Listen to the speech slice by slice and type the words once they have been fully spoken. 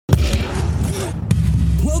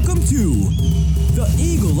Welcome to the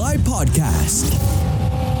Eagle Eye Podcast,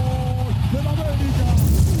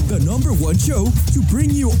 the number one show to bring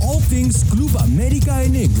you all things Club America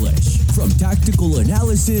in English, from tactical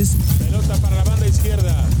analysis Pelota para la banda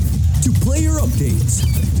izquierda. to player updates.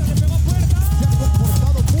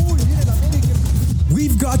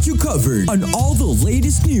 We've got you covered on all the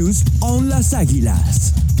latest news on Las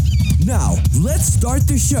Águilas. Now, let's start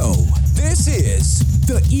the show. This is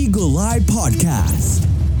the Eagle Eye Podcast.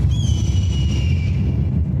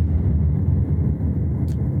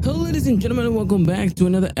 Hello, ladies and gentlemen, and welcome back to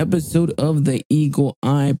another episode of the Eagle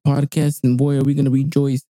Eye Podcast. And boy, are we going to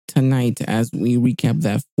rejoice tonight as we recap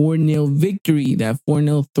that 4-0 victory, that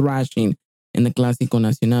 4-0 thrashing in the Clasico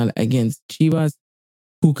Nacional against Chivas.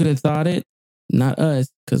 Who could have thought it? Not us,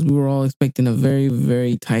 because we were all expecting a very,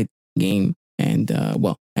 very tight game. And,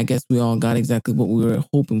 well, I guess we all got exactly what we were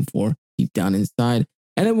hoping for deep down inside.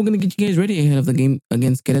 And then we're going to get you guys ready ahead of the game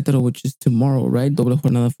against Queretaro, which is tomorrow, right? Doble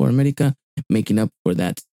jornada for America, making up for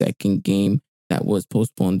that second game that was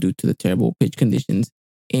postponed due to the terrible pitch conditions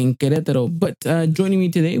in Querétaro. But joining me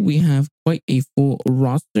today, we have quite a full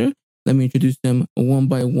roster. Let me introduce them one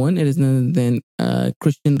by one. It is none other than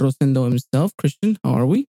Christian Rosendo himself. Christian, how are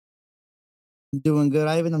we? Doing good,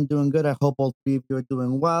 Ivan. I'm doing good. I hope all three of you are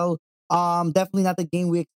doing well. Definitely not the game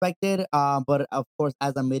we expected. But of course,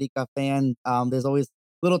 as a America fan, there's always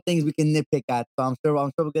little things we can nitpick at. So I'm sure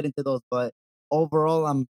we'll get into those. But overall,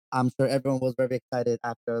 I'm sure everyone was very excited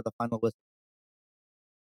after the final whistle.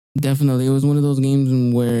 Definitely. It was one of those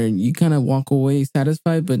games where you kind of walk away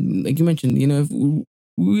satisfied. But like you mentioned, you know, if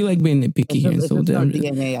we like being nitpicky here. It's So just our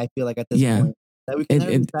DNA, I feel like, at this point. That we can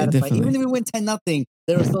never be satisfied. Even if we win 10-0,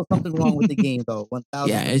 there was still something wrong with the game, though. 1,000%.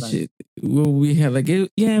 Yeah, it should. Well, we had like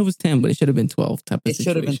it was 10, but it should have been 12 type of It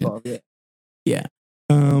situation. should have been 12. Yeah. Yeah.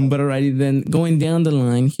 But alrighty then, going down the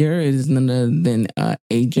line here is none other than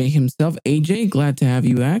AJ himself. AJ, glad to have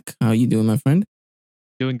you back. How you doing, my friend?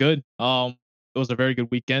 Doing good. It was a very good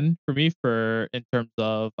weekend for me in terms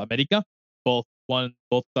of America. Both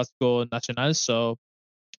Clasico Nacional, so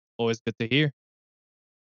always good to hear.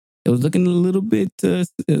 It was looking a little bit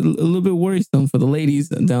worrisome for the ladies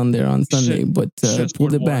down there on Sunday, but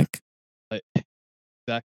pulled it back.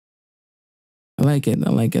 Exactly. I like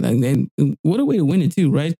it. And what a way to win it too,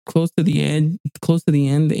 right? Close to the end, the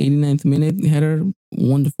 89th minute header.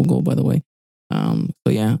 Wonderful goal, by the way. So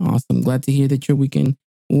yeah, awesome. Glad to hear that your weekend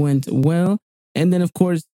went well. And then, of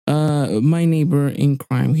course, my neighbor in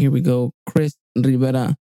crime. Here we go, Chris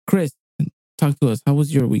Rivera. Chris, talk to us. How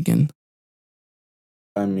was your weekend?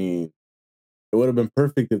 I mean, it would have been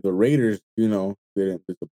perfect if the Raiders, didn't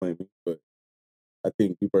disappoint me. But I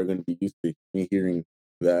think people are going to be used to me hearing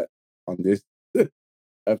that on this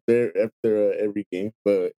after every game.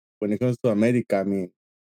 But when it comes to America, I mean,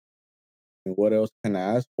 what else can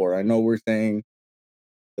I ask for? I know we're saying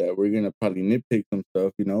that we're going to probably nitpick some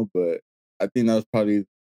stuff, but I think that was probably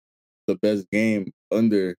the best game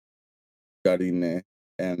under Jardine.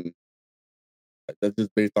 And that's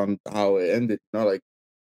just based on how it ended.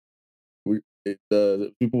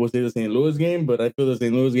 The people will say the St. Louis game, but I feel the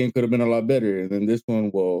St. Louis game could have been a lot better. And then this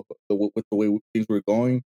one, well, with the way things were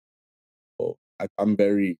going, well, I'm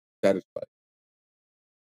very satisfied.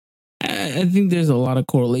 I think there's a lot of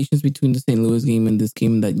correlations between the St. Louis game and this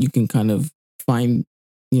game that you can kind of find,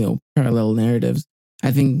 parallel narratives.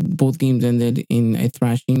 I think both games ended in a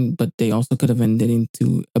thrashing, but they also could have ended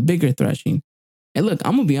into a bigger thrashing. And look,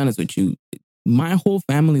 I'm going to be honest with you. My whole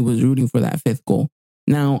family was rooting for that fifth goal.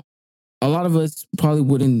 Now, a lot of us probably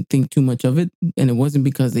wouldn't think too much of it. And it wasn't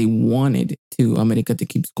because they wanted America to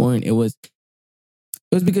keep scoring. It was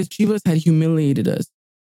because Chivas had humiliated us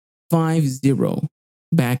 5-0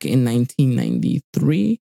 back in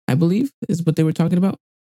 1993, I believe, is what they were talking about.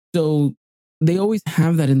 So they always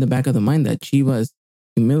have that in the back of the mind that Chivas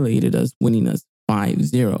humiliated us, winning us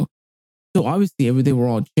 5-0. So obviously, they were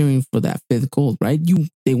all cheering for that fifth goal, right?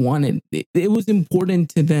 They wanted it was important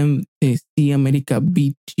to them to see America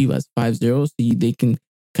beat Chivas 5-0 so they can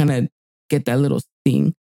kind of get that little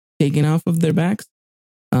sting taken off of their backs,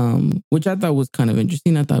 which I thought was kind of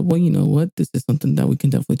interesting. I thought, well, you know what? This is something that we can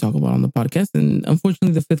definitely talk about on the podcast. And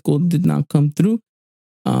unfortunately, the fifth goal did not come through,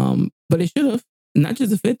 but it should have. Not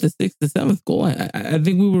just the fifth, the sixth, the seventh goal. I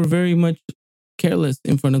think we were very much careless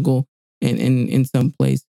in front of goal and in some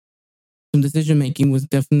place. Some decision making was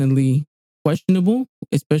definitely questionable,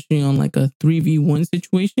 especially on like a 3v1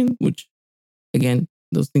 situation, which again,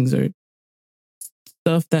 those things are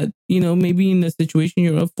stuff that, maybe in the situation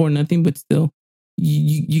you're up for nothing, but still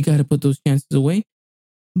you got to put those chances away.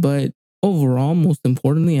 But overall, most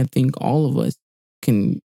importantly, I think all of us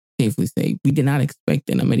can safely say we did not expect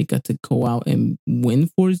an America to go out and win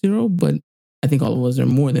 4-0, but I think all of us are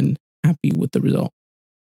more than happy with the result.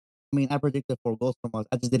 I mean, I predicted 4 goals from us.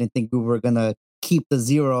 I just didn't think we were gonna keep the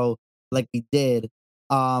 0 like we did.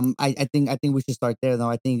 I think we should start there though.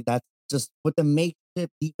 I think that's just with the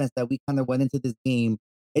makeshift defense that we kind of went into this game.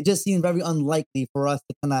 It just seemed very unlikely for us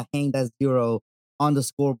to kind of hang that 0 on the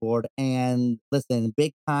scoreboard. And listen,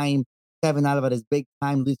 big time Kevin Alvarez, big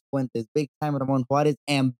time Luis Fuentes, big time Ramon Juarez,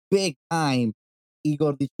 and big time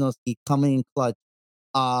Igor Lichnowsky coming in clutch.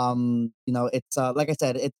 It's like I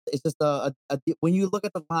said, it's just when you look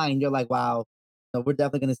at the line, you're like, wow, we're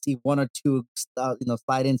definitely gonna see one or two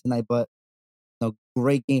slide in tonight. But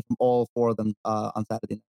great game from all four of them on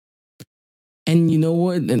Saturday night. And you know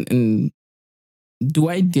what? And do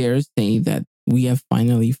I dare say that we have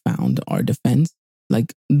finally found our defense?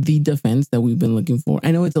 Like the defense that we've been looking for.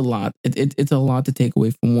 I know it's a lot. It's a lot to take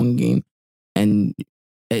away from one game. And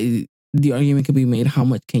the argument can be made, how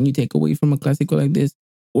much can you take away from a Clasico like this?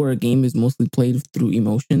 Or a game is mostly played through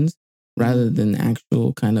emotions rather than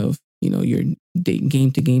actual kind of, your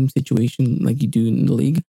game to game situation like you do in the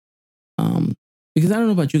league. Because I don't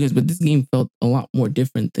know about you guys, but this game felt a lot more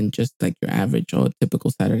different than just like your average or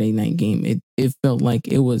typical Saturday night game. It felt like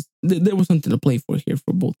there was something to play for here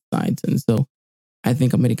for both sides. And so I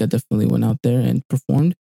think America definitely went out there and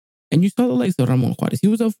performed. And you saw the likes of Ramon Juarez. He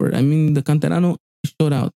was up for it. I mean, the Canterano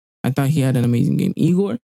showed out. I thought he had an amazing game.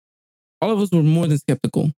 Igor, all of us were more than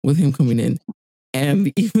skeptical with him coming in.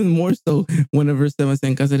 And even more so whenever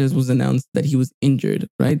Sebastián Cáceres was announced that he was injured,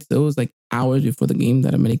 right? So it was like hours before the game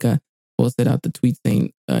that America posted out the tweet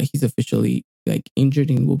saying he's officially like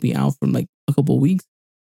injured and will be out for like a couple of weeks.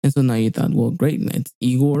 And so now you thought, well, great, it's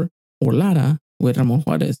Igor or Lara with Ramon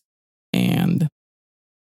Juarez. And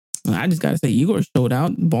I just got to say, Igor showed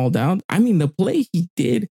out, balled out. I mean, the play he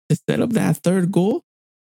did to set up that third goal,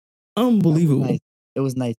 unbelievable. It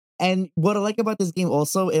was nice. And what I like about this game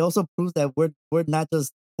also, it also proves that we're not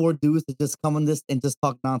just four dudes to just come on this and just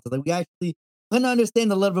talk nonsense. Like we actually kind of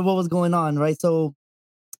understand a little bit what was going on, right? So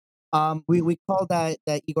we called that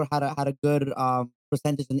Igor had a good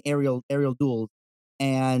percentage in aerial duels,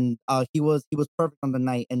 and he was perfect on the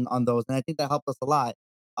night and on those, and I think that helped us a lot.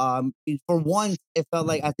 For once, it felt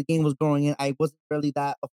like as the game was going in, I wasn't really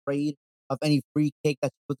that afraid of any free kick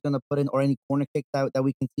that she was gonna put in or any corner kick that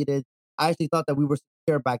we conceded. I actually thought that we were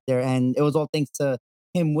secure back there, and it was all thanks to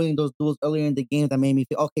him winning those duels earlier in the game that made me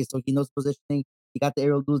feel okay. So he knows positioning. He got the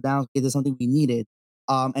aerial duels down. Okay, there's something we needed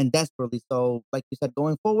and desperately. So, like you said,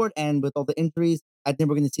 going forward and with all the injuries, I think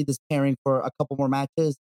we're going to see this pairing for a couple more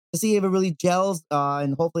matches to see if it really gels.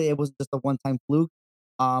 And hopefully, it wasn't just a one-time fluke.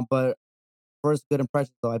 But first, good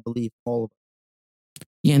impressions, though I believe all of it.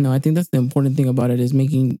 Yeah, no, I think that's the important thing about it is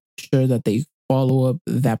making sure that they follow up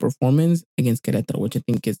that performance against Queretaro, which I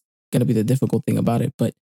think is going to be the difficult thing about it.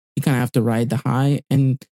 But you kind of have to ride the high,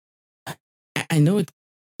 and I know it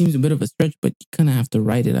seems a bit of a stretch, but you kind of have to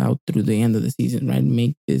ride it out through the end of the season, right?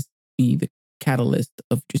 Make this be the catalyst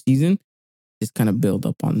of your season. Just kind of build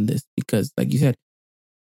up on this because, like you said,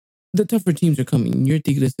 the tougher teams are coming. Your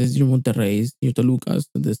Tigres, your Monterrey's, your Tolucas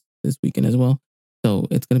this weekend as well. So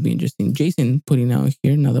it's going to be interesting. Jason putting out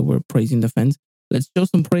here, now that we're praising defense, let's show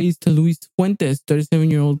some praise to Luis Fuentes,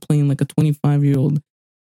 37-year-old playing like a 25-year-old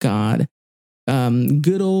god.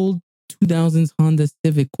 Good old 2000s Honda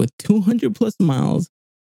Civic with 200 plus miles.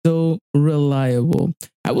 So reliable.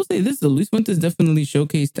 I will say this, Luis Fuentes definitely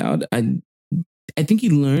showcased out. I think he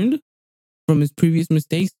learned from his previous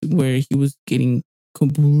mistakes where he was getting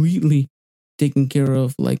completely taken care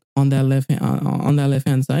of like on that left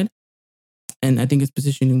hand side. And I think his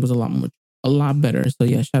positioning was a lot better. So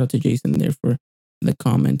yeah, shout out to Jason there for the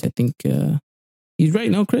comment. I think he's right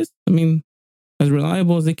now, Chris. I mean, as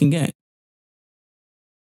reliable as they can get.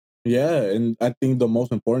 Yeah, and I think the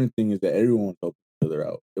most important thing is that everyone's helping each other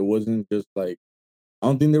out. It wasn't just like, I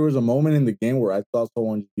don't think there was a moment in the game where I thought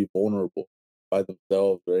someone would be vulnerable by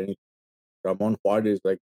themselves or anything. Ramon Juarez,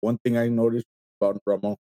 like one thing I noticed about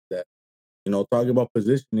Ramon that, talking about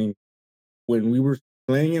positioning, when we were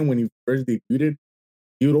playing him when he first debuted,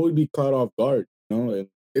 he would always be caught off guard, and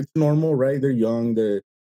it's normal, right? They're young, they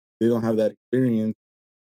don't have that experience.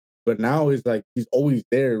 But now it's like he's always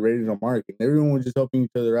there, ready to mark, and everyone was just helping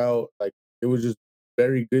each other out. Like it was just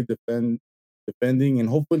very good defending, and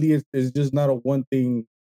hopefully it's just not a one game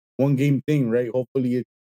thing, right? Hopefully it's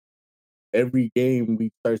every game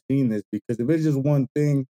we start seeing this, because if it's just one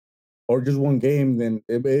thing or just one game, then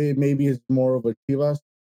it maybe is more of a Chivas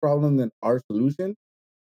problem than our solution.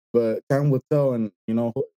 But time will tell, and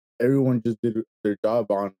everyone just did their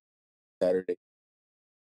job on Saturday.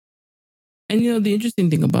 And the interesting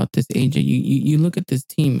thing about this, AJ, you look at this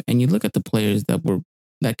team and you look at the players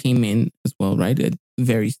that came in as well, right? A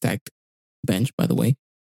very stacked bench, by the way.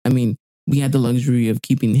 I mean, we had the luxury of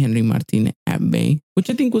keeping Henry Martin at bay, which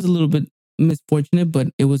I think was a little bit misfortunate, but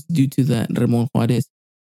it was due to that Ramon Juarez.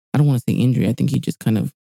 I don't want to say injury. I think he just kind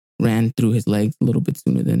of ran through his legs a little bit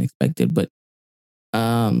sooner than expected. But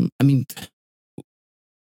I mean,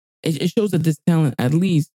 it shows that this talent, at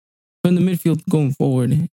least from the midfield going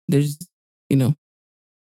forward, you know,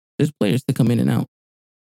 there's players to come in and out.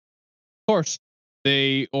 Of course,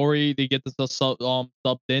 they get the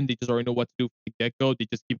subbed in. They just already know what to do from the get go. They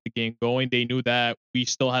just keep the game going. They knew that we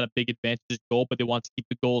still had a big advantage goal, but they want to keep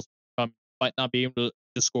the goals coming. Might not be able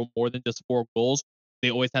to score more than just 4 goals.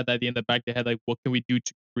 They always had that idea in the back of their head, like, what can we do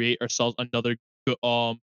to create ourselves another good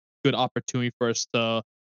opportunity for us to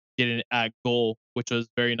get an at goal, which was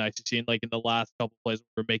very nice to see. And like in the last couple of plays,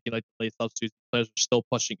 we were making like the late substitutes. Players were still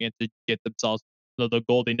pushing in to get themselves the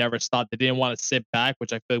goal. They never stopped. They didn't want to sit back,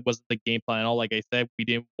 which I feel like wasn't the game plan at all. Like I said, we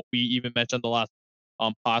didn't. We even mentioned the last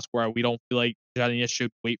pass where we don't feel like Janinia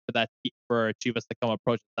should wait for for Chivas to come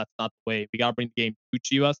approach. That's not the way. We gotta bring the game to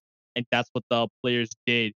Chivas, and that's what the players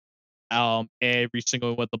did. Every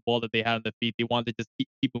single with the ball that they had on the feet, they wanted to just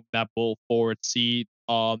keep moving that ball forward, see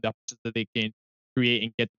the opportunities that they can create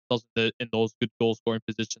and get themselves in those good goal scoring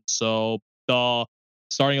positions. So the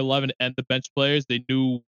starting 11 and the bench players, they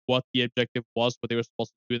knew what the objective was, what they were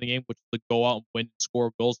supposed to do in the game, which was to go out and win,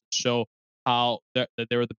 score goals, and show how that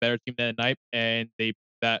they were the better team that night, and they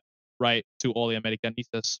put that right to all the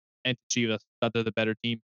Americanistas and to Chivas that they're the better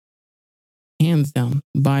team. Hands down,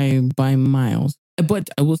 by miles. But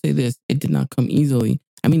I will say this, it did not come easily.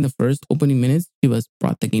 I mean, the first opening minutes, Chivas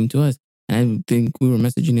brought the game to us. And I think we were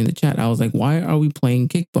messaging in the chat. I was like, why are we playing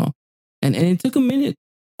kickball? And it took a minute,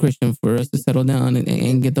 Christian, for us to settle down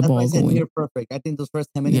and get the ball going. You're perfect. I think those first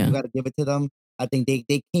 10 minutes, you got to give it to them. I think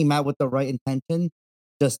they came out with the right intention.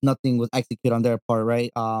 Just nothing was executed on their part,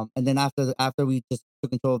 right? And then after we just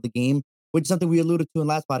took control of the game, which is something we alluded to in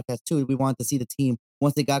last podcast too. We wanted to see the team,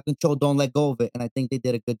 once they got control, don't let go of it. And I think they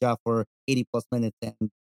did a good job for 80 plus minutes. And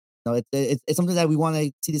it's something that we want to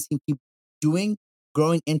see this team keep doing,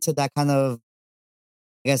 growing into that kind of,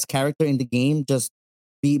 I guess, character in the game. Just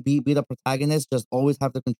be the protagonist. Just always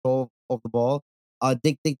have the control of the ball.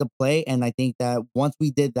 Dictate the play. And I think that once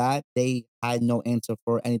we did that, they had no answer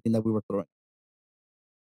for anything that we were throwing.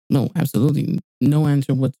 No, absolutely no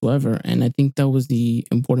answer whatsoever. And I think that was the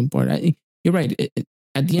important part. You're right.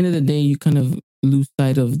 At the end of the day, you kind of lose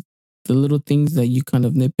sight of the little things that you kind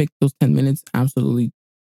of nitpick. Those 10 minutes, absolutely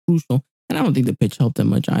crucial. And I don't think the pitch helped them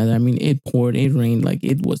much either. I mean, it poured, it rained, like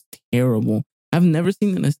it was terrible. I've never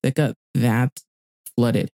seen an Azteca that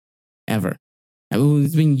flooded ever. I mean,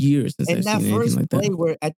 it's been years since I've seen anything like that. And that first play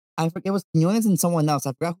where I forget it was Quinones and someone else.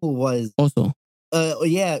 I forgot who it was. Also,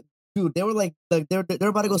 yeah, dude, they were like they're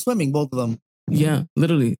about to go swimming, both of them. Yeah,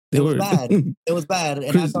 literally, it was bad. It was bad,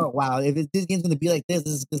 and I thought, wow, if this game's gonna be like this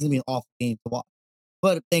is gonna be an awful game to watch.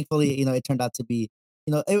 But thankfully, it turned out to be,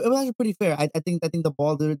 it was actually pretty fair. I think the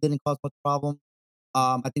ball didn't cause much problem.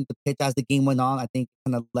 I think the pitch as the game went on, I think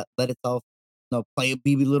kind of let itself, be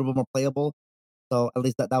a little bit more playable. So at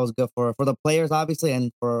least that was good for the players, obviously,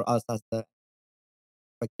 and for us as the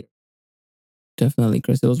spectators. Definitely,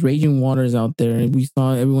 Chris. It was raging waters out there. We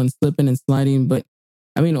saw everyone slipping and sliding. But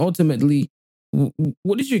I mean, ultimately,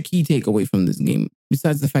 what is your key takeaway from this game,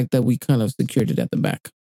 besides the fact that we kind of secured it at the back?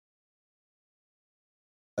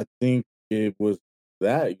 I think it was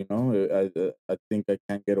that, I think I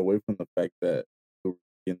can't get away from the fact that we were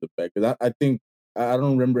in the back. Because I think, I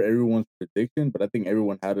don't remember everyone's prediction, but I think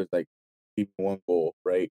everyone had us like keep one goal,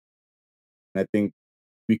 right? And I think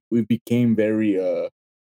we became very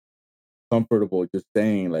comfortable just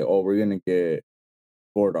saying like, oh, we're gonna get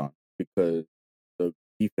scored on because the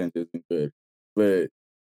defense isn't good. But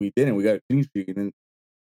we didn't. We got a clean sheet, and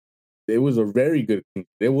it was a very good clean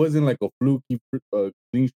sheet. It wasn't like a fluky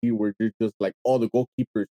clean sheet where you're just like, oh, the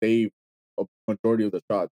goalkeeper saved a majority of the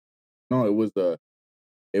shots. No, it was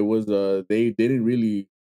they didn't really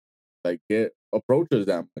like get approaches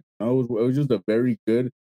that much. It was just a very good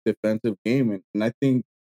defensive game, and I think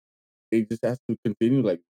it just has to continue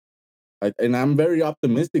like. And I'm very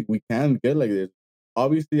optimistic we can get like this.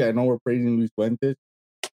 Obviously, I know we're praising Luis Fuentes,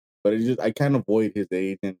 but it's just I can't avoid his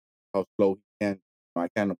age and how slow he can. I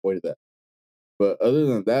can't avoid that. But other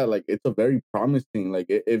than that, like it's a very promising. Like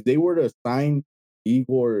if they were to sign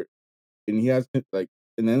Igor, and he has like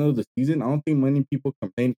in the end of the season, I don't think many people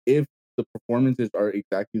complain if the performances are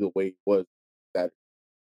exactly the way it was that.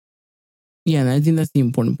 Yeah, and I think that's the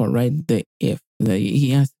important part, right? The if that he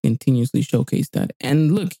has to continuously showcase that.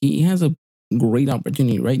 And look, he has a great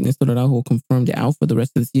opportunity, right? Nestor Araujo confirmed out for the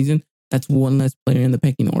rest of the season. That's one less player in the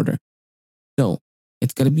pecking order. So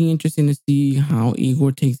it's going to be interesting to see how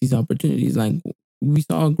Igor takes these opportunities. Like we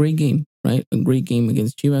saw a great game, right? A great game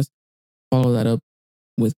against Chivas. Follow that up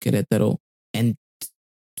with Queretaro and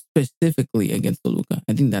specifically against Toluca.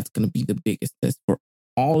 I think that's going to be the biggest test for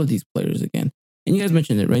all of these players again. And you guys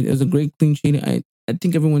mentioned it, right? It was a great clean sheet. I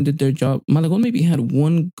think everyone did their job. Malagon maybe had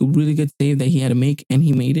one really good save that he had to make, and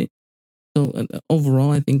he made it. So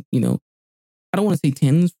overall, I think, I don't want to say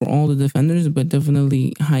 10s for all the defenders, but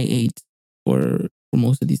definitely high 8s for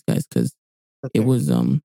most of these guys, because it was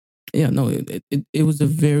it was a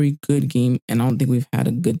very good game, and I don't think we've had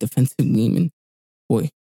a good defensive game in, boy,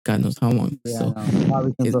 God knows how long. Yeah, So no,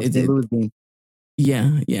 probably since the St. Louis game.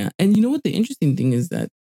 yeah. And you know what? The interesting thing is that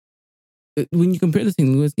when you compare the St.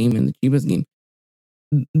 Louis game and the Chivas game,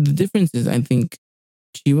 the difference is, I think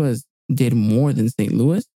Chivas did more than St.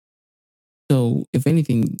 Louis. So if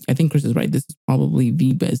anything, I think Chris is right. This is probably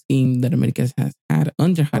the best game that America has had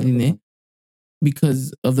under Jardine,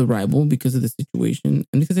 because of the rival, because of the situation,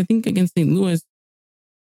 and because I think against St. Louis,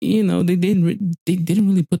 they didn't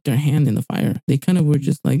really put their hand in the fire. They kind of were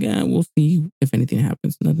just like, we'll see if anything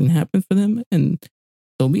happens. Nothing happened for them, and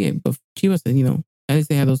so be it. But Chivas, at least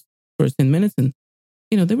they had those first 10 minutes, and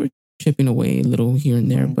they were chipping away a little here and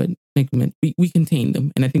there, but like we contained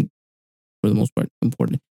them, and I think for the most part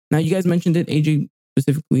important. Now you guys mentioned it, AJ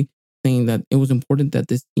specifically saying that it was important that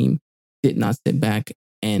this team did not sit back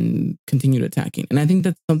and continued attacking, and I think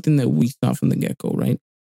that's something that we saw from the get-go, right?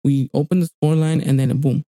 We opened the scoreline, and then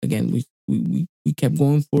boom, again, we kept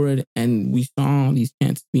going for it, and we saw these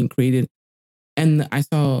chances being created. And I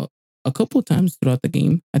saw a couple of times throughout the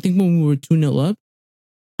game, I think when we were 2-0 up,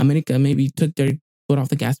 America maybe took their foot off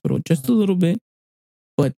the gas pedal just a little bit,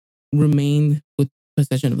 but remained with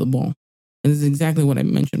possession of the ball. And this is exactly what I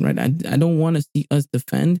mentioned, right? I don't want to see us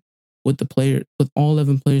defend with all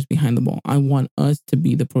 11 players behind the ball. I want us to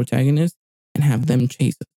be the protagonist and have them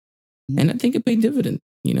chase us. And I think it paid dividend,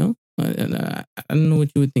 I don't know what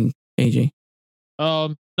you would think, AJ.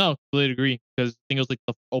 No, completely agree. Because I think it was like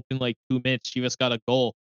the open 2 minutes, Chivas got a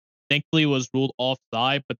goal. Thankfully, it was ruled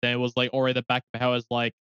offside, but then it was like, all right, the back of my head was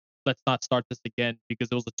like, let's not start this again, because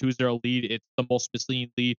it was a 2-0 lead. It's the most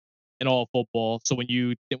misleading lead in all of football. So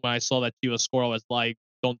when I saw that Chivas score, I was like,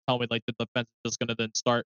 don't tell me the defense is just gonna then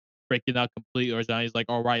start breaking out completely, or he's like,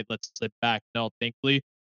 all right, let's sit back. No, thankfully,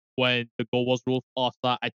 when the goal was ruled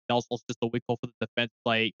offside, I think that was also just a wake up for the defense.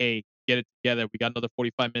 Like, hey, get it together. We got another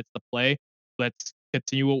 45 minutes to play. Let's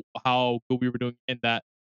continue how good we were doing in that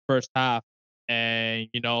first half, and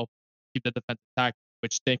keep the defense intact.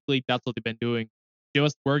 Which thankfully that's what they've been doing.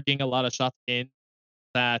 Just were getting a lot of shots in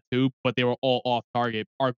that too, but they were all off target.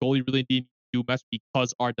 Our goalie really didn't do much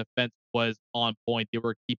because our defense was on point. They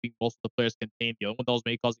were keeping most of the players contained. The only one that was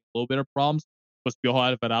maybe causing a little bit of problems was Piojo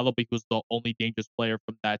Alvarado, but he was the only dangerous player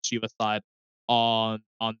from that Chivas side on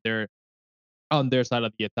their side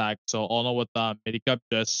of the attack. So all in all with Medica,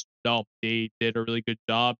 just no, they did a really good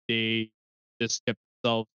job. They just kept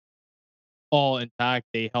themselves all intact.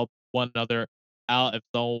 They helped one another out. If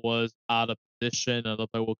someone was out of position, another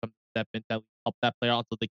player will come step in to help that player out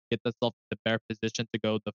until they can get themselves in the better position to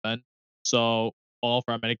go defend. So all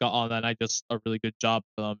for America on that night, just a really good job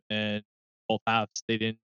for them in both halves. They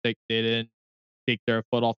didn't take their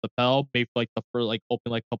foot off the pedal. Maybe the first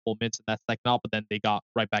open couple of minutes in that second half, but then they got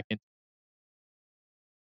right back in.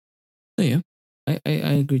 So yeah, I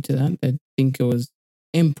agree to that. I think it was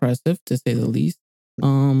impressive to say the least.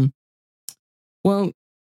 Well,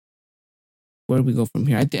 where do we go from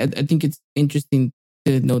here? I think it's interesting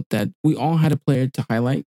to note that we all had a player to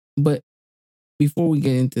highlight, but before we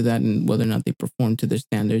get into that and whether or not they perform to their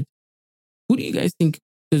standards, who do you guys think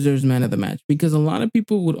deserves man of the match? Because a lot of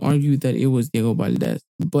people would argue that it was Diego Valdez,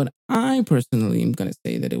 but I personally am going to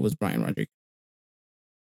say that it was Brian Rodriguez.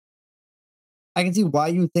 I can see why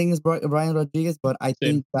you think it's Brian Rodriguez, but I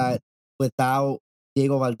think that without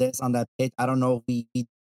Diego Valdez on that pitch, I don't know if we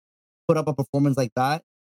put up a performance like that.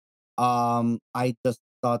 I just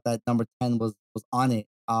thought that number 10 was on it.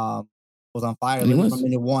 Was on fire from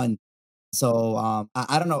minute one. So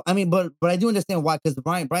I don't know. I mean, but I do understand why, because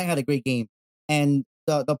Brian had a great game, and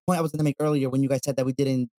the point I was going to make earlier when you guys said that it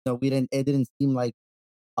didn't seem like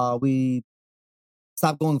we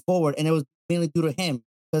stopped going forward, and it was mainly due to him,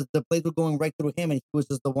 because the plays were going right through him, and he was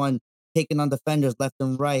just the one taking on defenders left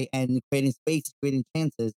and right and creating space, creating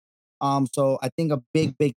chances. So I think a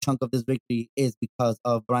big chunk of this victory is because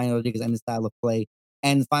of Brian Rodriguez and his style of play,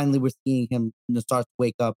 and finally we're seeing him start to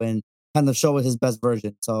wake up and kind of show us his best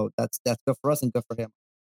version. So that's good for us and good for him.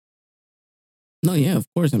 No, yeah, of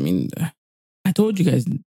course. I mean, I told you guys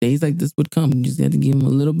days like this would come. You just had to give him a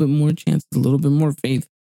little bit more chance, a little bit more faith.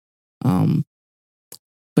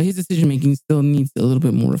 But his decision making still needs a little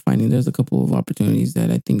bit more refining. There's a couple of opportunities that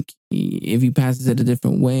I think if he passes it a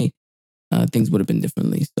different way, things would have been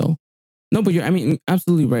differently. So, no, but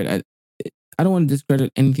absolutely right. I don't want to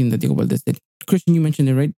discredit anything that Diego Valdez did. Christian, you mentioned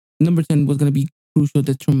it, right? Number 10 was going to be crucial,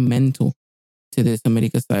 detrimental to this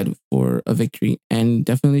America side for a victory, and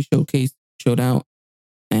definitely showed out.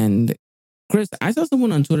 And Chris, I saw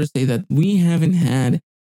someone on Twitter say that we haven't had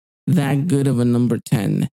that good of a number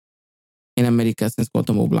 10 in America since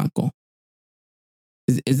Cuauhtémoc Blanco.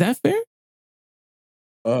 Is that fair?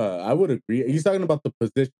 I would agree. He's talking about the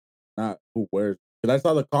position, not who wears. Because I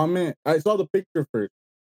saw the comment, I saw the picture first,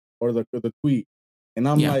 or the tweet, and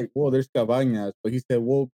I'm like, "Well, there's Cabañas," but he said,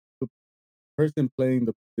 "Well, the person playing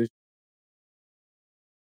the position."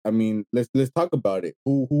 I mean, let's talk about it.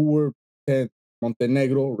 Who were 10?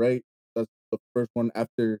 Montenegro, right? That's the first one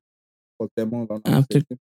after Cuauhtémoc. After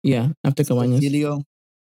Cabañas. Cecilio.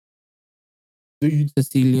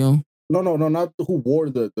 Cecilio. No, not who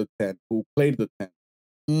wore the 10. Who played the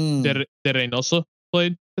 10? Did Reynoso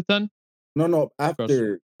played the 10? No,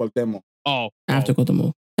 after Cuauhtémoc. After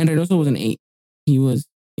Cuauhtémoc. And Reynoso was an 8. He was,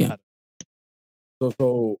 yeah.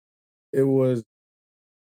 So it was,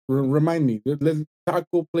 remind me,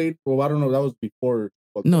 Taco played, well, I don't know, that was before.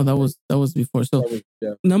 No, that was before. So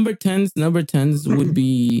number 10s would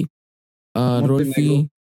be Rolfi,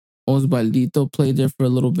 Osvaldito played there for a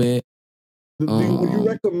little bit. Would you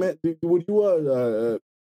recommend, would you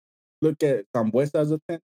look at Sambuesa as a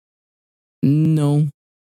 10? No.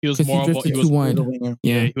 He was more too wide.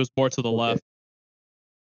 Yeah, he was more to the left.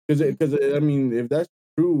 Because I mean, if that's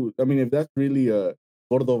true, I mean, if that's really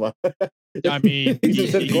Cordova. I mean,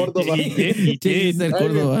 he did.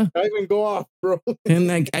 Cordova. I even go off, bro.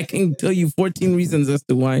 And I can tell you 14 reasons as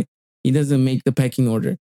to why he doesn't make the pecking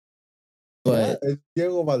order. But it's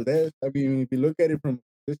Diego Valdez. I mean, if you look at it from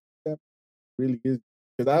this step, it really is.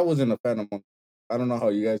 Because I wasn't a fan of him. I don't know how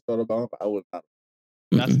you guys thought about him, but I was not.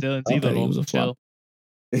 That's Dylan's ídolo. Chill.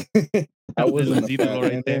 I wasn't a fan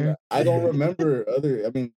right there. I don't remember other.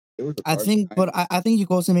 I mean, it was. I think you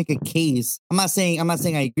can also make a case. I'm not saying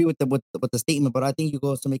I agree with the statement, but I think you can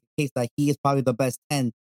also make a case that he is probably the best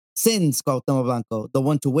 10 since Cuauhtémoc Blanco, the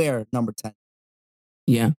one to wear number 10.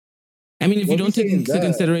 Yeah, I mean, if you don't take into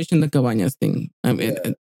consideration the Cabañas thing,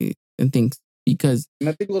 and things, because and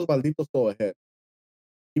I think Osvaldito still ahead,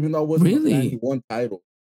 even though it wasn't really he won title.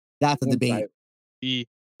 That's a debate.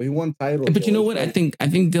 But he won title. But you know what? I think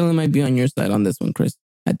Dylan might be on your side on this one, Chris.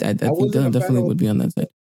 I think Dylan definitely would be on that side.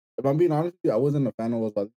 If I'm being honest with you, I wasn't a fan of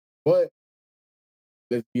Osvaldito. But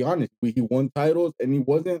let's be honest, he won titles and he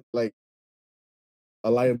wasn't like a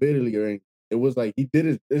liability or anything. It was like he did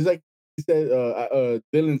it. It's like he said,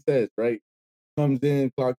 Dylan says, right? Comes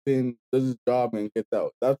in, clocks in, does his job, and gets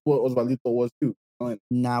out. That's what Osvaldito was too.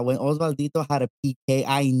 Now, when Osvaldito had a PK,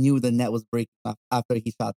 I knew the net was breaking off after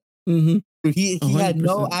he shot. Mm-hmm. He had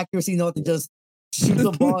no accuracy, no to just shoot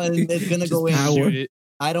the ball and it's gonna go in.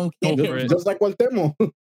 I don't care. Just like Cuauhtémoc.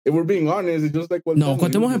 If we're being honest, it's just like Cuauhtémoc. No,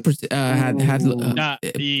 Cuauhtémoc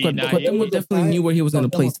Cuauhtémoc definitely knew where he was going to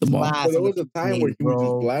place the ball. But there was a time where he would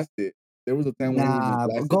just blast it. There was a time where he would just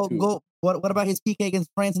blast it too. Go. What about his PK against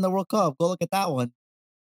France in the World Cup? Go look at that one.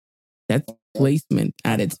 That's placement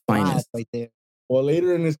at its finest, right there. Well,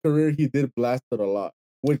 later in his career, he did blast it a lot,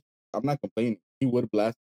 which I'm not complaining. He would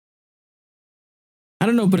blast it. I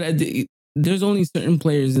don't know, but there's only certain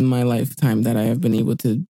players in my lifetime that I have been able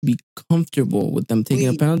to be comfortable with them taking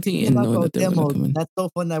a penalty and knowing that they're going to come in. That's so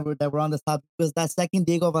fun that we're on this topic, because that second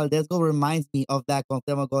Diego Valdez goal reminds me of that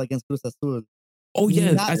Cuauhtémoc goal against Cruz Azul. Oh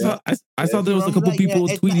yeah, I saw there was a couple people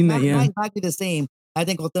tweeting that. Yeah, not exactly the same. I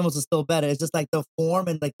think Cuauhtémoc is still better. It's just like the form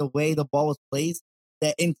and like the way the ball was placed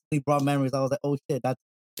that instantly brought memories. I was like, oh shit, that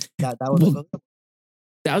was.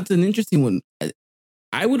 That's an interesting one.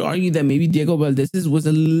 I would argue that maybe Diego Valdez's was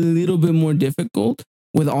a little bit more difficult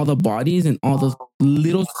with all the bodies and all the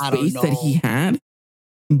little space that he had.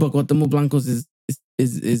 But Cuauhtémoc Blanco's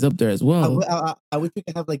is up there as well. I wish we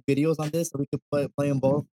could have like videos on this so we could play them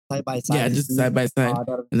both side by side. Yeah, just side by side.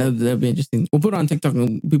 And that'd be interesting. We'll put it on TikTok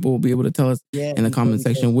and people will be able to tell us in the comment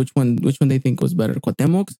section which one they think was better,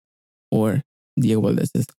 Cuauhtémoc's or Diego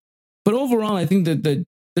Valdez's. But overall, I think that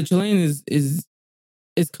the Chilean is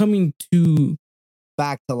coming to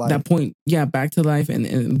back to life. That point, yeah, back to life,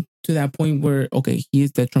 and to that point where he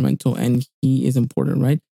is detrimental and he is important,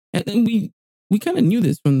 right? And we kind of knew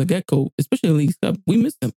this from the get-go, especially in League Cup. We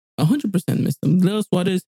missed him, 100% missed him. Leo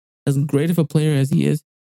Suarez, as great of a player as he is,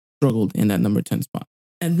 struggled in that number 10 spot,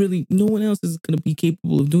 and really no one else is going to be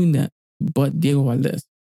capable of doing that but Diego Valdez.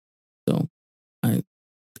 So I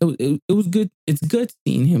it was good. It's good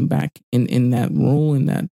seeing him back in that role, in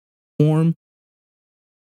that form.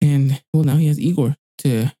 And well, now he has Igor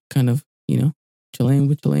to kind of, Chilean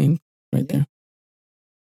with Chilean right there.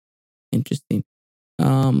 Interesting.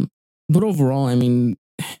 But overall, I mean,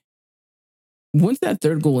 once that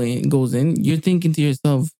third goal goes in, you're thinking to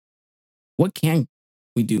yourself, what can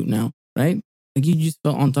we do now? Right? Like you just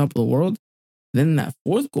felt on top of the world. Then that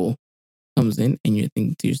fourth goal comes in and you're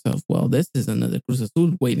thinking to yourself, well, this is another Cruz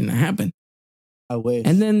Azul waiting to happen. I wish.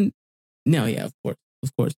 And then, no, yeah, of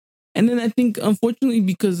course. And then I think, unfortunately,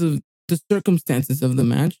 because of the circumstances of the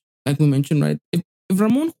match, like we mentioned, right? If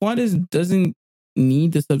Ramon Juarez doesn't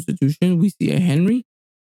need the substitution, we see a Henry.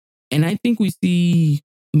 And I think we see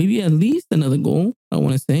maybe at least another goal, I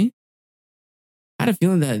want to say. I had a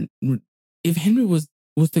feeling that if Henry was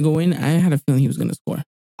to go in, I had a feeling he was going to score.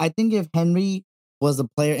 I think if Henry was a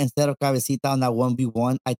player instead of Cabecita on that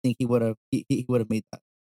 1v1, I think he would have made that.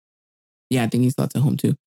 Yeah, I think he slots at home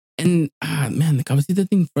too. And man, the Cabecita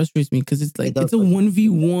thing frustrates me because it's like it's a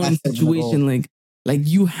 1v1 situation. Like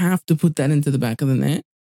you have to put that into the back of the net.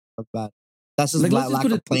 That's bad. That's just Like, lack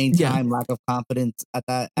of playing time, lack of confidence at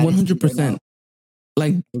that. 100%.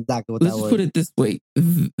 Like exactly what let's just put it this way: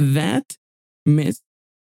 that miss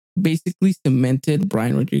basically cemented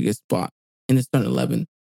Brian Rodriguez's spot in the starting 11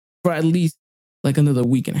 for at least like another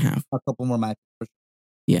week and a half. A couple more matches. For sure.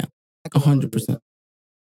 Yeah, 100%.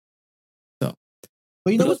 So,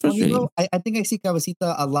 but you know what's funny though? I think I see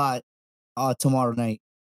Cabecita a lot tomorrow night.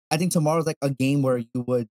 I think tomorrow's like a game where you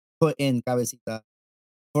would put in Cabecita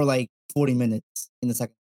for like 40 minutes in the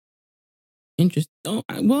second. Interesting. Oh,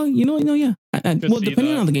 well, yeah. Well,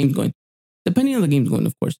 depending on how the game's going. Depending on the game's going,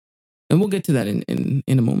 of course. And we'll get to that in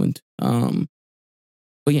a moment. But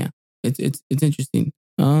yeah, it's interesting.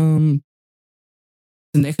 Sendejas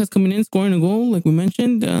coming in, scoring a goal, like we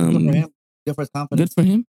mentioned. Good for him. Good for his confidence. Good for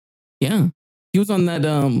him. Yeah. He was on that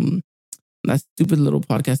stupid little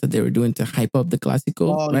podcast that they were doing to hype up the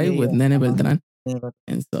Clasico, right? With Nene Beltran.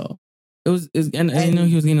 And so and I know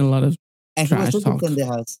he was getting a lot of trash talk.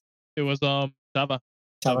 It was Chava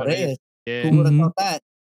Reyes. Yeah. Who would have thought that?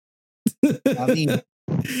 Not me.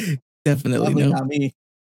 Definitely no. Not me.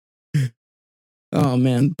 Oh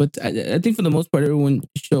man, but I think for the most part, everyone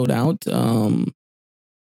showed out.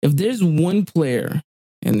 If there's one player,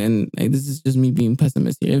 and like, this is just me being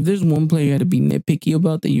pessimistic here. If there's one player you had to be nitpicky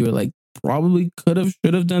about that you were like probably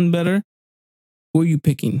should have done better, who are you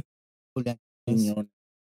picking?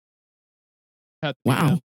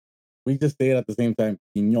 Wow. We just say it at the same time.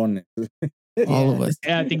 Quiñones. All of us.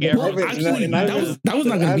 Yeah, I think actually, that was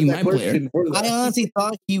not going to be my player. I honestly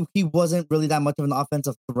thought he wasn't really that much of an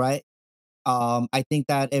offensive threat. I think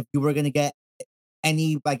that if you were going to get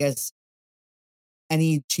any Chivas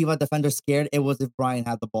defender scared, it was if Brian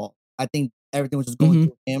had the ball. I think everything was just going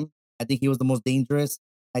through him. I think he was the most dangerous.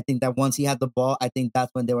 I think that once he had the ball, I think that's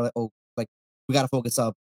when they were like, oh, like, we got to focus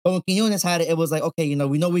up. But when Quiñones had it, it was like, okay,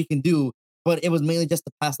 we know what we can do. But it was mainly just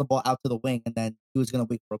to pass the ball out to the wing, and then he was going to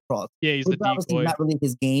wait for a cross. Yeah, he's the obviously not really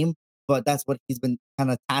his game, but that's what he's been kind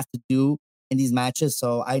of tasked to do in these matches.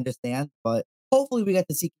 So I understand. But hopefully we get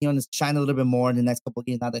to see Quiñones shine a little bit more in the next couple of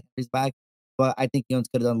games now that Henry's back. But I think Quiñones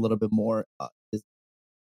could have done a little bit more.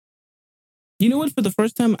 You know what? For the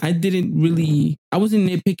first time, I wasn't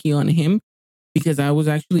nitpicky on him because I was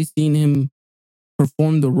actually seeing him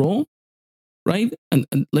perform the role, right? And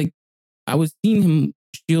like I was seeing him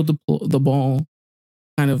shield the ball,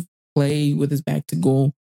 kind of play with his back to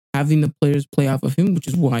goal, having the players play off of him, which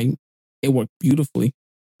is why it worked beautifully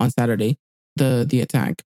on Saturday, the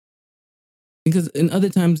attack. Because in other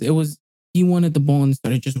times it was he wanted the ball and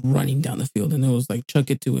started just running down the field, and it was like chuck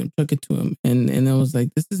it to him, and it was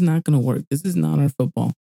like this is not going to work. This is not our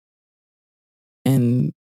football.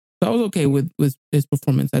 And so I was okay with his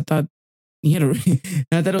performance. I thought he had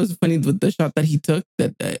I thought it was funny with the shot that he took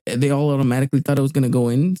that they all automatically thought it was going to go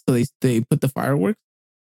in, so they put the fireworks.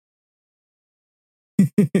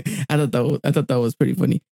 I thought that was pretty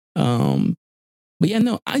funny. But yeah,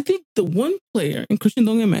 no, I think the one player, and Christian,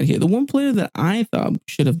 don't get mad here, the one player that I thought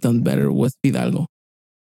should have done better was Fidalgo.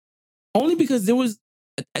 Only because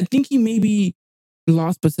I think he maybe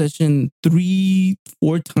lost possession 3-4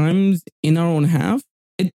 times in our own half.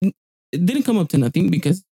 It didn't come up to nothing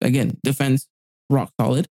because, again, defense, rock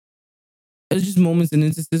solid. There's just moments and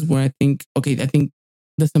instances where I think the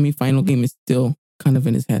semifinal game is still kind of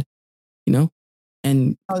in his head,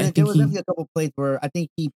 And there was definitely a couple plays where I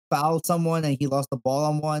think he fouled someone and he lost the ball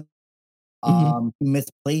on one. He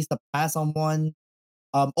misplaced a pass on one.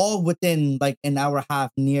 All within like an hour and a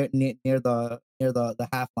half near the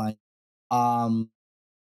half line.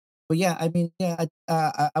 But yeah, I mean, yeah,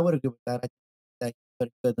 I would agree with that. I think that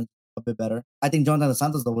have been a bit better. I think Jonathan Dos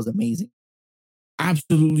Santos though was amazing.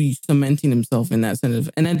 Absolutely cementing himself in that sense,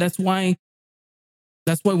 and that's why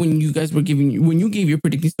when you guys were when you gave your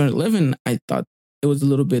predicting start 11, I thought it was a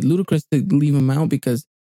little bit ludicrous to leave him out because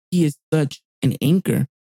he is such an anchor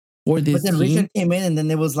for this But then team. Richard came in, and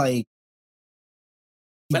then it was like.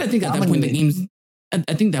 But I think at that point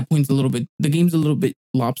I think that point's the game's a little bit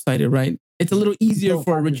lopsided, right? It's a little easier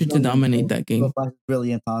for Richard to dominate that game. So fast,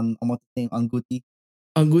 brilliant on what's his name, on Guti.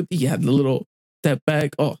 On Guti, yeah, the little step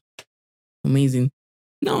back. Oh, amazing.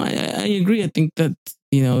 No, I agree. I think that,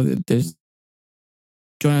 there's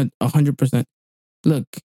Jonah 100%. Look,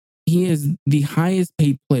 he is the highest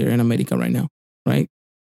paid player in America right now, right?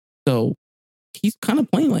 So he's kind of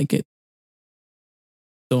playing like it.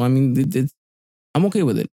 So, I mean, I'm okay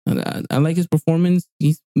with it. I like his performance.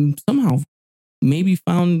 He's somehow maybe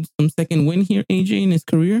found some second win here, AJ, in his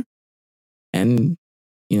career. And,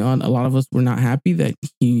 a lot of us were not happy that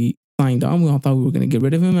he signed on. We all thought we were going to get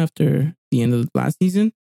rid of him after the end of the last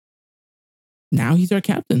season. Now he's our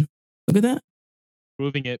captain. Look at that.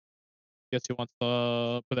 Proving it. Guess he wants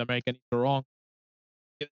to put American Eagle wrong.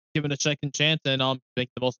 Give it a second chance and make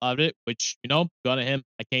the most out of it, which, good on him.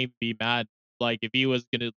 I can't even be mad. Like, if he was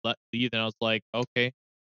going to leave, then I was like, okay,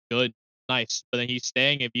 good, nice. But then he's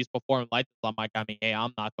staying. If he's performing like this, I'm like, hey,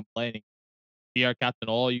 I'm not complaining. Be our captain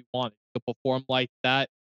all you want. If you can perform like that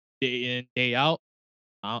day in, day out,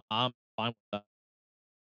 I'm fine with that.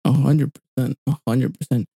 100%.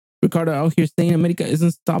 100%. Ricardo out here saying America is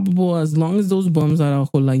unstoppable as long as those bums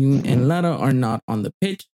Araujo, Layun, and Lara are not on the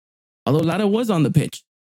pitch. Although Lara was on the pitch.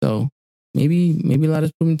 So maybe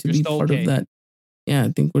Lara's proving to be part of that. Yeah, I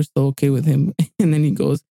think we're still okay with him. And then he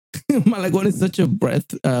goes, Malagón is such a breath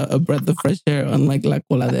of fresh air, unlike La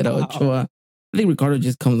Coladera Ochoa. I think Ricardo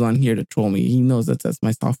just comes on here to troll me. He knows that's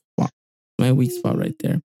my soft spot, my weak spot right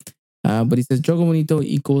there. But he says Jogo Bonito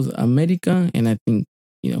equals America. And I think,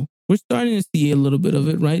 we're starting to see a little bit of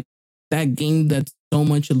it, right? That game that so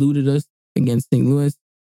much eluded us against St. Louis.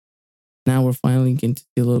 Now we're finally getting to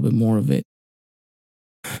see a little bit more of it.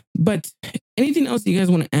 But anything else you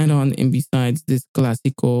guys want to add on, and besides this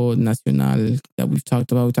Clasico Nacional that we've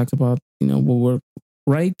talked about? We talked about, what worked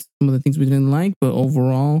right, some of the things we didn't like, but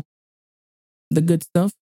overall, the good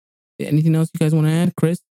stuff. Anything else you guys want to add?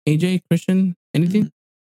 Chris, AJ, Christian, anything?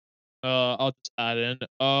 I'll just add in.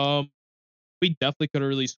 We definitely could have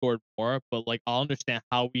really scored more, but like I'll understand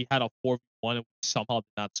how we had a 4v1 and we somehow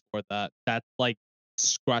did not score that. That's like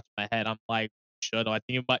scratch my head. I'm like, should I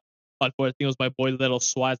think it might. Unfortunately, it was my boy Little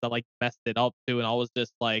Suarez that like messed it up too, and I was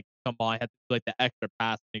just like, come on, I had to do like the extra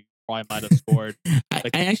pass, and he probably might have scored.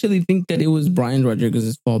 I actually think that it was Brian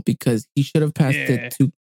Rodriguez's fault because he should have passed it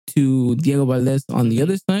to Diego Valdez on the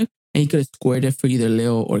other side, and he could have squared it for either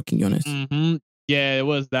Leo or Quinones. Mm-hmm. Yeah, it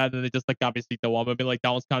was that, and it just like obviously the one, but like that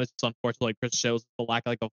was kind of just unfortunate. Like Chris shows the lack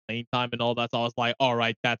like of playing time and all that. So I was like, all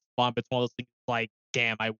right, that's fine. But it's one of those things like,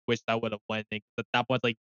 damn, I wish I would have won. Because at that point,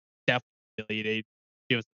 like definitely they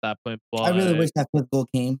give us at that point. But I really wish that fifth goal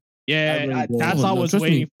came. Yeah, that's what I was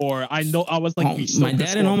waiting for. I know I was like, my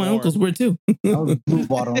dad and all my uncles were too. I was blue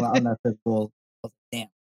bottle on that fifth goal. I was like, damn.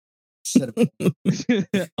 Should have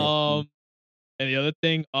been. And the other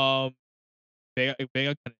thing, Vega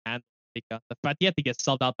couldn't handle it. The fact he had to get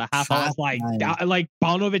subbed out the half, I was like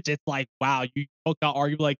Banovic, it's like, wow, you took out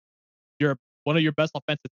arguably like you're one of your best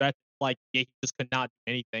offensive threats. Like, yeah, he just could not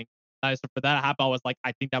do anything. So for that happen, I was like,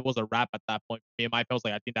 I think that was a wrap at that point. Me and my I was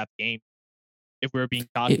like, I think that's game. If we were being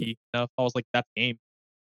cocky enough, I was like, that's game.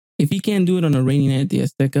 If he can't do it on a rainy night at the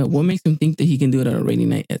Azteca, what makes him think that he can do it on a rainy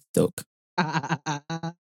night at Stoke?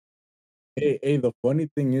 Hey, the funny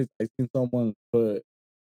thing is, I seen someone put,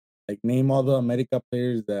 like, name all the America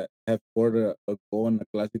players that have scored a goal in the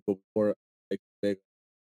Clasico before, like,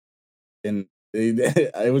 and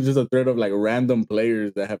it was just a thread of, like, random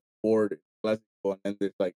players that have scored Clasico, and then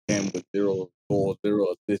there's, like, him with 0 goals,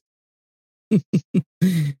 0 assists.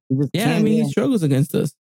 Yeah, I mean, he struggles against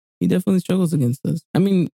us. He definitely struggles against us. I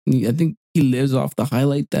mean, I think he lives off the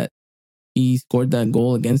highlight that he scored that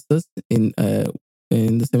goal against us in the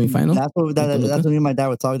semifinal. That's what me and my dad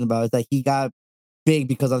were talking about. Is that he got big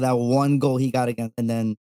because of that one goal he got against, and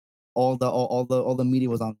then all the media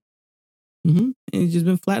was on. Mm-hmm. And he's just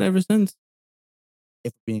been flat ever since.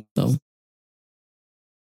 If being so,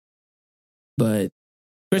 but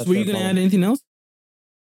Chris, were you gonna add anything else?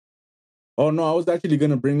 Oh no, I was actually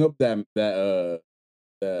gonna bring up that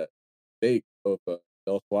fake of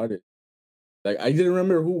Leo Suarez. Like, I didn't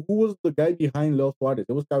remember who was the guy behind Leo Suarez.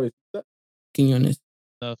 It was Cabecita. Quinones.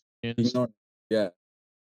 Yeah.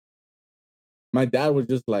 My dad was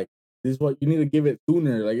just like, This is what you need to give it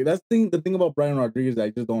sooner. Like that's the thing about Brian Rodriguez that I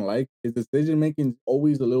just don't like. His decision making is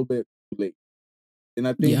always a little bit too late. And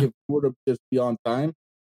I think Yeah. if he would have just be on time,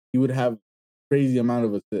 he would have crazy amount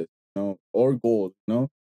of assists, or goals,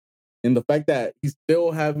 And the fact that he's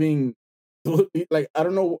still having, like, I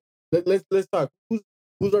don't know. Let's talk.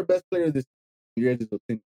 Who's our best player this year? Your guys'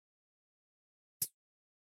 opinion?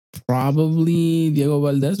 Probably Diego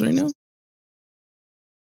Valdez right now.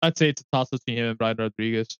 I'd say it's a toss between him and Brian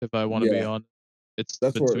Rodriguez. If I want to be Yeah. honest, it's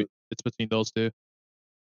That's between those two.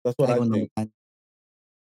 That's what I I go number think, 9.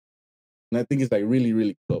 and I think it's like really,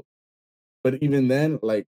 really close. But even then,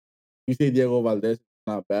 like you say, Diego Valdez is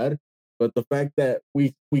not bad. But the fact that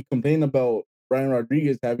we complain about Brian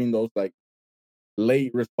Rodriguez having those like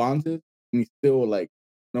late responses, and he's still like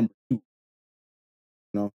number 2.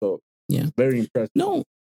 So Yeah. it's very impressive.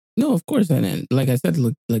 No, of course. And like I said,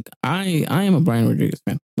 look, like I am a Brian Rodriguez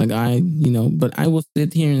fan. Like but I will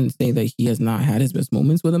sit here and say that he has not had his best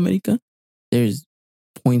moments with America. There's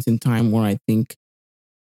points in time where I think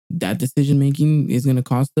that decision making is going to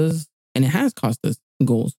cost us, and it has cost us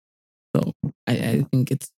goals. So I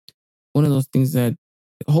think it's one of those things that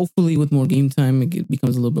hopefully with more game time it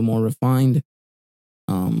becomes a little bit more refined.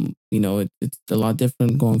 It's a lot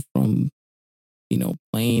different going from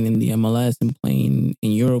playing in the MLS and playing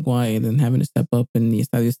in Uruguay and then having to step up in the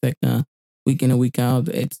Estadio Azteca week in and week out.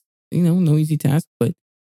 It's no easy task, but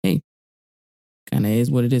hey, kind of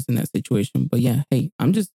is what it is in that situation. But yeah, hey,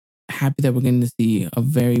 I'm just happy that we're getting to see a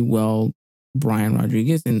very well Brian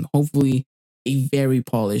Rodriguez and hopefully a very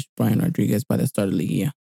polished Brian Rodriguez by the start of the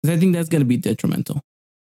year. Because I think that's going to be detrimental.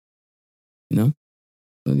 It's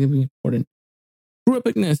going to be important. True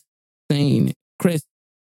Epicness saying, Chris,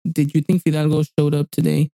 did you think Fidalgo showed up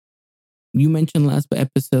today? You mentioned last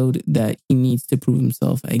episode that he needs to prove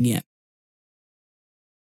himself again.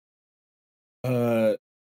 I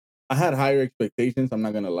had higher expectations. I'm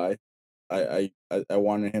not gonna lie. I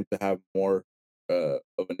wanted him to have more of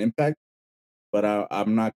an impact, but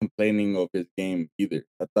I'm not complaining of his game either.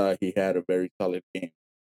 I thought he had a very solid game.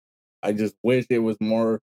 I just wish it was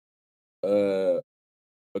more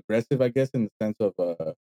aggressive, I guess, in the sense of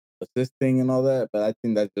assisting and all that. But I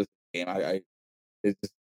think that's just the game. It's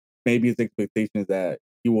just maybe his expectations that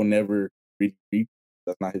he will never really reach.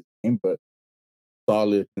 That's not his game, but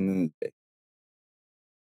solid in the day.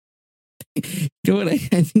 You know what? I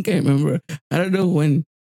think I remember. I don't know when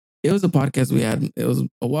it was a podcast we had. It was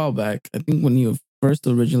a while back. I think when you first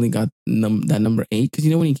originally got that number 8, because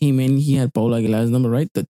when he came in, he had Paulo Aguilar's number, right?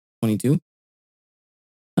 The 22,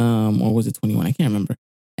 or was it 21? I can't remember.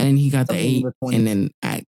 And then he got the 8, and then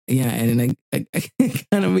I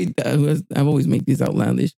kind of made that. I've always made these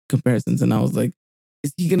outlandish comparisons, and I was like,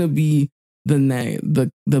 is he gonna be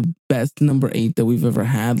the best number 8 that we've ever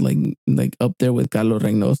had, like up there with Carlos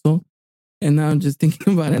Reynoso? And now I'm just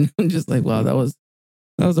thinking about it, and I'm just like, wow, that was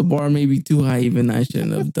a bar maybe too high. Even I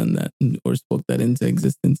shouldn't have done that or spoke that into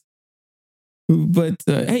existence. But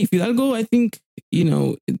hey, Fidalgo, I think,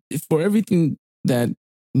 for everything that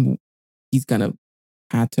he's kind of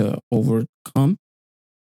had to overcome,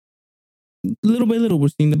 little by little, we're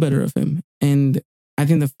seeing the better of him. And I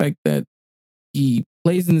think the fact that he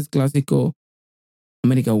plays in this Clasico,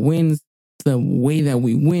 America wins, the way that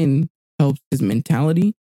we win helps his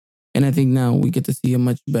mentality. And I think now we get to see a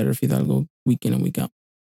much better Fidalgo week in and week out.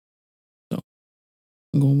 So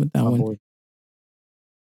I'm going with that one. Boy.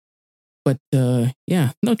 But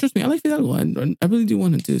yeah, no, trust me, I like Fidalgo. I really do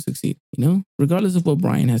want him to succeed, regardless of what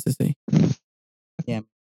Brian has to say. Yeah.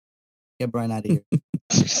 Get Brian out of here.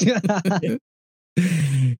 Shout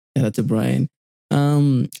out to Brian.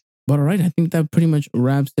 But all right, I think that pretty much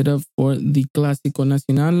wraps it up for the Clásico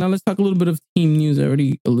Nacional. Now let's talk a little bit of team news. I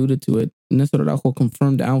already alluded to it. Néstor Araujo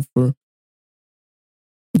confirmed out for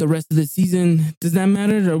the rest of the season. Does that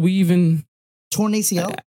matter? Are we even Torn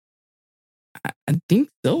ACL? I think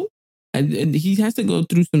so. And he has to go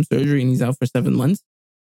through some surgery, and he's out for 7 months.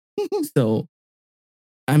 So,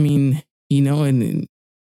 I mean, and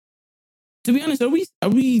to be honest, are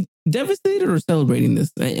we devastated or celebrating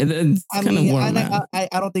this? It's kind of where I'm at. I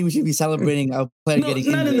don't think we should be celebrating a player getting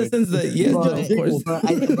injured. Not in the sense that, yes, of course. But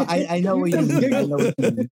I know what you mean. I know what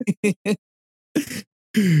you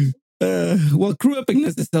mean. Well, Crew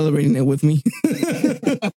Epicness is celebrating it with me.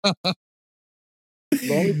 The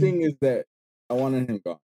only thing is that I wanted him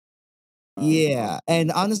gone. Yeah, and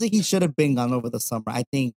honestly, he should have been gone over the summer. I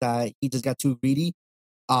think that he just got too greedy,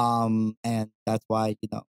 and that's why he's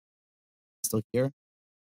still here.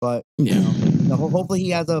 But yeah, hopefully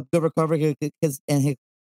he has a good recovery and his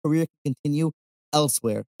career can continue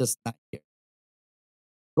elsewhere, just not here.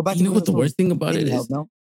 Go back. You know what the worst thing about it is? No?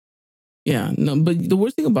 Yeah, no, but the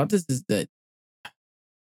worst thing about this is that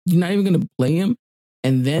you're not even going to play him,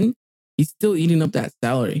 and then he's still eating up that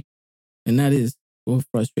salary, and that is what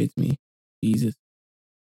frustrates me. Jesus.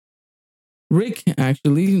 Rick,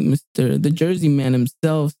 actually, Mr. the Jersey man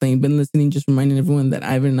himself, saying, been listening, just reminding everyone that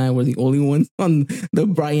Ivan and I were the only ones on the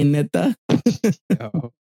Brian Netta.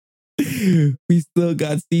 Oh. We still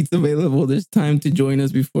got seats available. There's time to join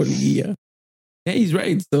us before the year. Yeah, he's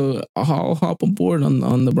right. So I'll hop on board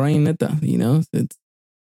on the Brian Netta. You know,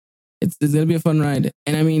 it's gonna be a fun ride.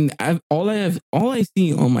 And I mean, all I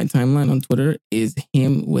see on my timeline on Twitter is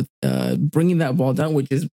him with bringing that ball down, which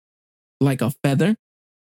is like a feather,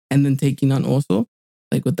 and then taking on also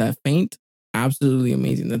like with that feint. Absolutely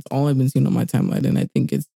amazing. That's all I've been seeing on my timeline, and I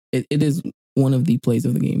think it is one of the plays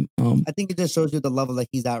of the game. I think it just shows you the level that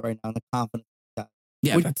he's at right now, and the confidence.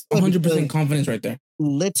 Yeah, that's 100% confidence right there.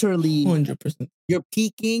 Literally, 100%. You're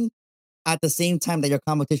peaking at the same time that your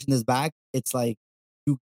competition is back. It's like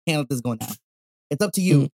you can't let this go now. It's up to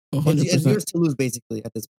you. 100%. It's yours to lose, basically,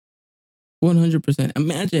 at this point. 100%.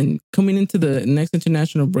 Imagine coming into the next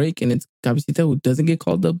international break and it's Cabecita who doesn't get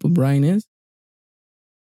called up, but Brian is.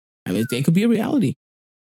 I mean, it could be a reality.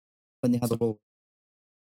 When they have the ball.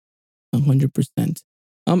 100%.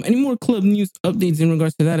 Any more club news updates in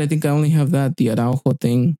regards to that? I think I only have that, the Araujo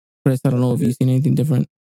thing. Chris, I don't know if you've seen anything different.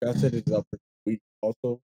 I said it's up for 2 weeks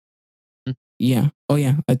also. Yeah. Oh,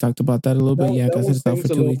 yeah. I talked about that a little bit. Yeah, I said it's out for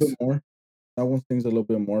 2 weeks. That one stings a little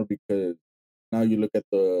bit more because now you look at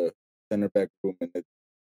the center back room and it's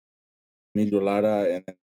Emilio Lara, and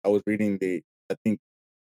then I was reading I think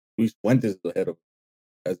Luis Fuentes is ahead of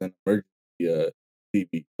as an emergency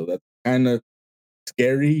CB. So that's kind of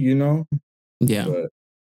scary, you know? Yeah. But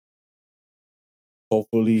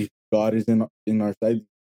hopefully God is in our side.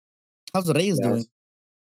 How's Reyes doing?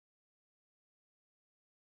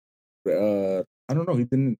 I don't know. He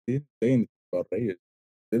didn't say anything about Reyes.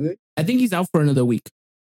 Did they? I think he's out for another week.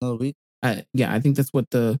 Another week? Yeah, I think that's what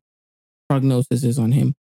the prognosis is on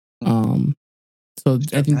him. So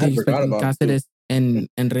I think they're expecting Cáceres and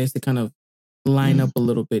Reyes to kind of line up a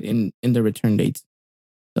little bit in the return dates.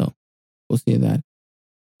 So we'll see that.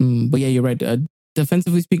 But yeah, you're right.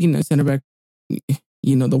 Defensively speaking, center back,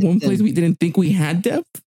 you know, the one place we didn't think we had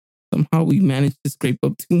depth, somehow we managed to scrape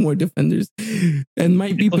up 2 more defenders and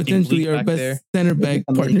might be potentially our best center back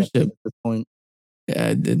partnership. At this point. Yeah,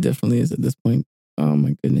 it definitely is at this point. Oh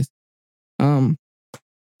my goodness.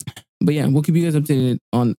 But yeah, we'll keep you guys updated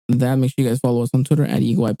on that. Make sure you guys follow us on Twitter at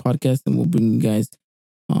Eagle Eye Podcast, and we'll bring you guys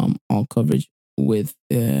all coverage with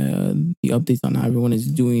the updates on how everyone is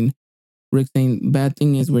doing. Rick saying, bad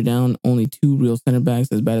thing is we're down only 2 real center backs,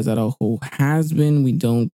 as bad as Araujo has been. We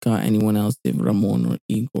don't got anyone else if Ramon or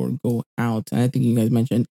Igor go out. And I think you guys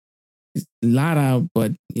mentioned Lara,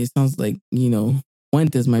 but it sounds like, you know,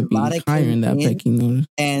 Fuentes might be higher in that pecking order.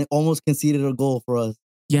 And almost conceded a goal for us.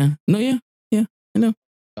 Yeah. No, yeah, I know.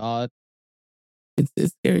 God.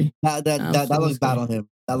 It's scary. That looks bad on him.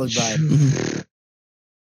 That looks bad.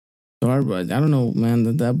 Sorry, but I don't know,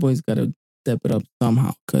 man. That boy's got to step it up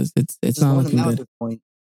somehow because it's not looking good. At this point.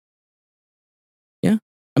 Yeah,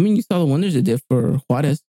 I mean, you saw the wonders it did for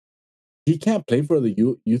Juarez. He can't play for the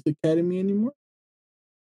youth academy anymore.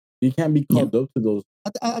 He can't be called up to those.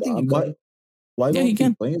 I think why don't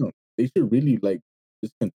they play him? They should really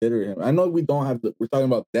just consider him. I know we don't have we're talking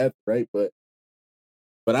about depth, right? But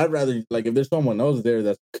I'd rather if there's someone else there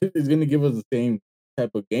that's is going to give us the same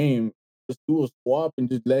type of game, just do a swap and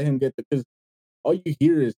just let him get because all you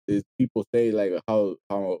hear is people say how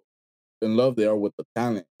in love they are with the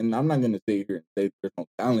talent, and I'm not going to sit here and say there's no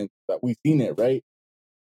talent, but we've seen it, right?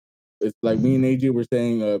 It's like me and AJ were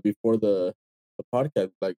saying before the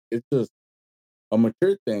podcast, it's just a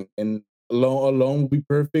mature thing, and alone will be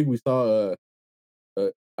perfect. We saw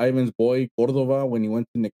Ivan's boy Cordova when he went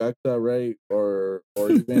to Necaxa, right? Or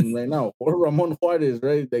even right now, or Ramon Juarez,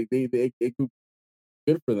 right? They could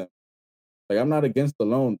good for them. I'm not against the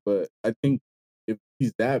loan, but I think if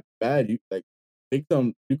he's that bad, you take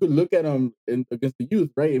them. You could look at him against the youth,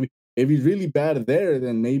 right? If he's really bad there,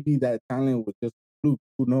 then maybe that talent was just fluke.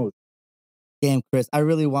 Who knows? Damn, Chris, I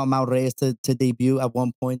really want Mau Reyes to debut at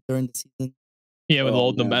one point during the season. Yeah, we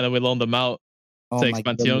loaned them, and then we loaned them out. Oh my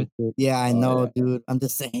goodness, dude. Yeah, I know, dude. I'm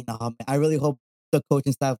just saying, man, I really hope the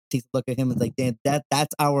coaching staff takes a look at him and like, damn,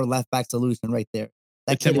 that's our left back solution right there.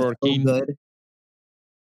 That kid is so good.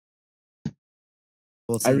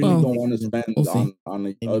 I really don't want to spend on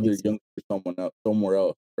the other youngster somewhere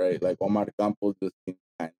else, right? Like Omar Campos just seems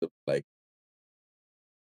kind of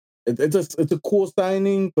it's a cool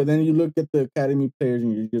signing, but then you look at the academy players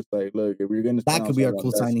and you're just like, look, if we're gonna that could be our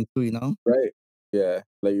cool signing too, you know? Right. Yeah.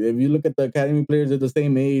 Like if you look at the academy players, they're the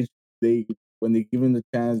same age. they when they given the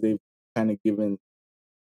chance, they've kind of given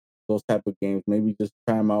those type of games. Maybe just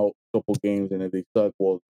try them out a couple games, and if they suck,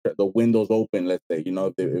 well, the window's open. Let's say,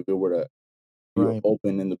 if it were to be Right.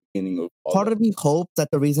 open in the beginning of all Part that. of me hopes that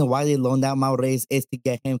the reason why they loaned out Maurez is to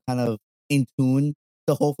get him kind of in tune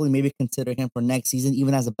to hopefully maybe consider him for next season,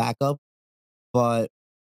 even as a backup. But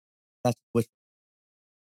that's wish.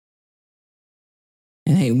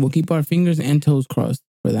 And hey, we'll keep our fingers and toes crossed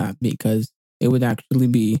for that because it would actually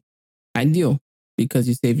be ideal because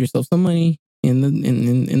you save yourself some money in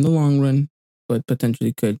the long run, but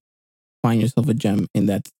potentially could find yourself a gem in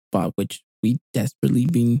that spot which we desperately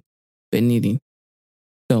been needing.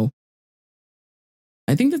 So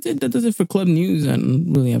I think that's it. That does it for club news. I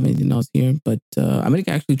don't really have anything else here, but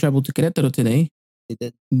America actually traveled to Querétaro today. They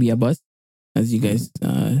did Via bus, as you guys,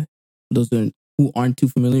 those who aren't too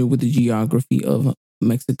familiar with the geography of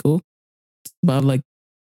Mexico, it's about like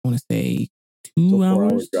I want to say 2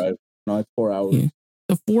 hours. Drive. No, it's 4 hours. Yeah,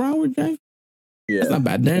 a 4 hour drive. Yeah, that's not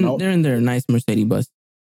bad. They're in their nice Mercedes bus.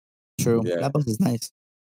 True. Yeah. That bus is nice.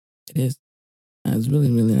 It is. It's really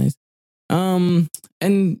really nice.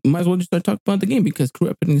 And might as well just start talking about the game because Crew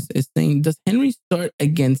Epic is saying, does Henry start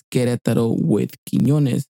against Querétaro with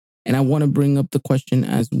Quiñones? And I want to bring up the question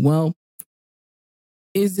as well.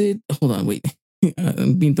 Is it? Hold on, wait.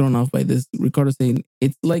 I'm being thrown off by this. Ricardo saying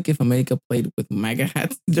it's like if America played with MAGA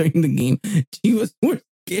hats during the game. Chivas were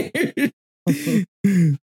scared.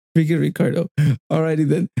 Freaking Ricardo. Alrighty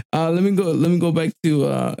then. Let me go back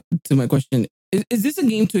to my question. Is this a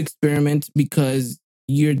game to experiment because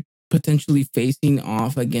you're potentially facing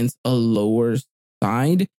off against a lower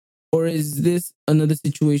side, or is this another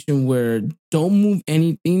situation where don't move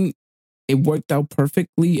anything? It worked out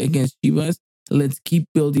perfectly against Chivas. Let's keep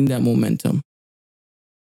building that momentum.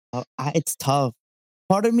 It's tough.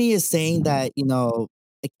 Part of me is saying that, equipo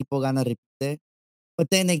gana repite. But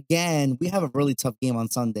then again, we have a really tough game on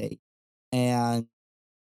Sunday. And,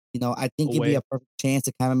 I think it'd be a perfect chance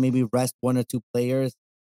to kind of maybe rest one or two players.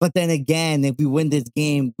 But then again, if we win this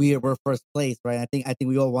game, we're first place, right? I think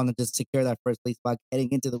we all want to just secure that first place spot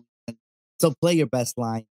heading into the weekend. So play your best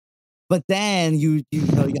line. But then you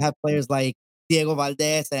have players like Diego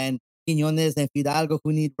Valdez and Quiñones and Fidalgo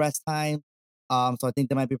who need rest time. So I think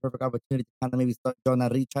there might be a perfect opportunity to kind of maybe start Jonah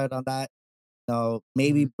Richard on that.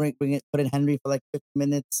 Maybe put in Henry for like 50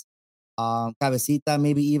 minutes. Cabecita,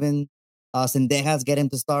 maybe even Sendejas, get him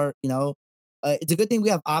to start. It's a good thing we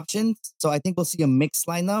have options. So I think we'll see a mixed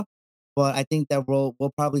lineup. But I think that we'll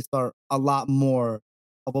probably start a lot more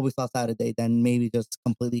of what we saw Saturday than maybe just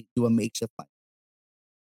completely do a makeshift lineup.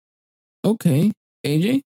 Okay,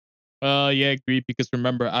 AJ. Yeah, agree. Because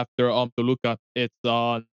remember, after Toluca, it's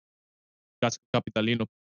on Clasico Capitalino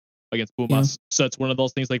against Pumas. Yeah. So it's one of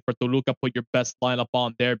those things like for Toluca, put your best lineup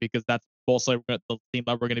on there because that's also the team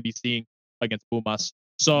that we're going to be seeing against Pumas.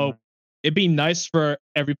 So it'd be nice for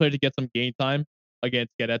every player to get some game time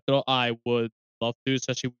against Querétaro. I would love to,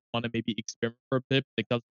 especially if we want to maybe experiment for a bit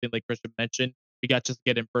because something like Christian mentioned, we got just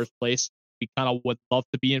get in first place. We kind of would love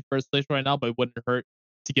to be in first place right now, but it wouldn't hurt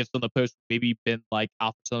to get some of the players maybe been like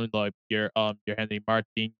after something like your Henry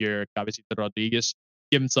Martin, your Cabecita Rodriguez,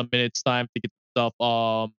 give him some minutes time to get stuff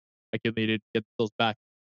accumulated, get those back.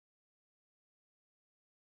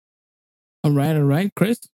 All right,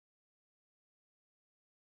 Chris.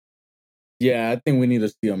 Yeah, I think we need to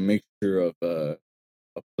see a mixture of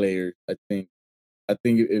players. I think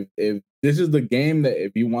if this is the game that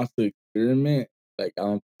if he wants to experiment, like I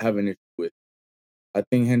don't have an issue with. I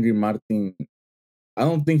think Henry Martin. I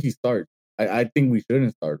don't think he starts. I think we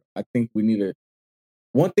shouldn't start. I think we need to.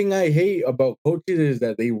 One thing I hate about coaches is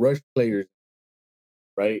that they rush players,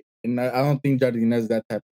 right? And I don't think Jardinez that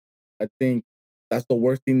type. I think that's the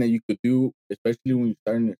worst thing that you could do, especially when you're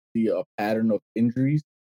starting to see a pattern of injuries.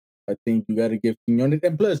 I think you got to give Quiñones.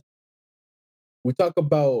 And plus, we talk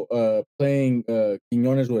about playing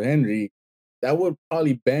Quiñones with Henry. That would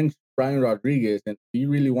probably bench Brian Rodriguez. And do you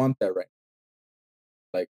really want that right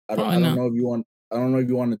now? Like, I don't know if you want. I don't know if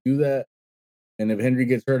you want to do that. And if Henry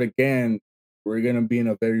gets hurt again, we're gonna be in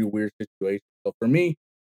a very weird situation. So for me,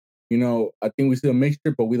 I think we see a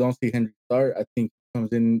mixture, but we don't see Henry start. I think he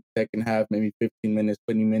comes in second half, maybe 15 minutes,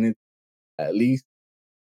 20 minutes at least.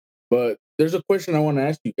 But there's a question I want to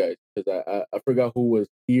ask you guys because I forgot who was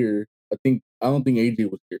here. I don't think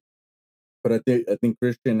AJ was here, but I think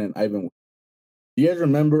Christian and Ivan. Do you guys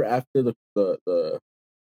remember after the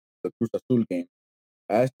Cruz Azul game?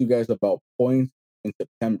 I asked you guys about points in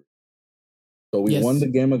September. So we won the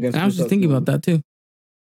game against. I was just thinking about that too.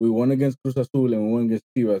 We won against Cruz Azul and we won against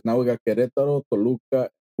Chivas. Now we got Querétaro, Toluca,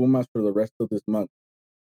 Pumas for the rest of this month.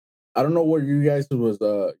 I don't know what you guys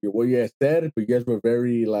what you guys said, but you guys were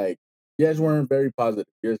very like you guys weren't very positive.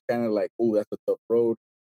 You're just kind of like, oh, that's a tough road.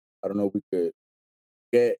 I don't know if we could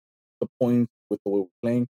get the points with the way we're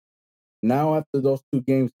playing. Now, after those two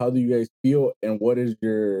games, how do you guys feel, and what is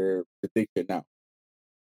your prediction now?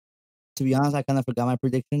 To be honest, I kind of forgot my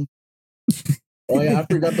prediction. Oh yeah, I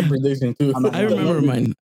forgot the prediction too. I'm not I gonna lie. remember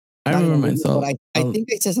mine. I Not remember gonna mine. lie, but So I think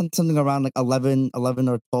I said something around like 11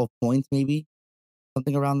 or 12 points, maybe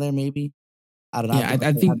something around there, maybe. I don't know. yeah, I I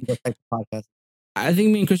have think to go check the podcast.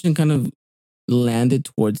 me and Christian kind of landed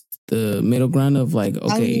towards the middle ground of like, I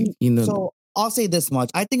okay, mean, you know, so I'll say this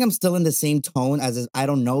much. I think I'm still in the same tone I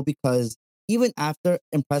don't know, because even after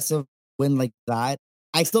impressive win like that,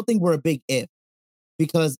 I still think we're a big if,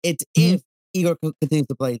 because it's Mhm. if Igor continues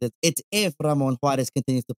to play this. It's if Ramon Juarez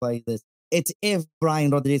continues to play this. It's if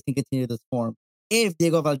Brian Rodriguez can continue this form. If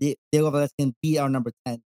Diego Valdez can be our number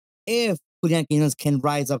 10. If Julian Quinones can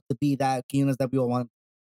rise up to be that Quinones that we all want.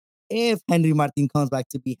 If Henry Martin comes back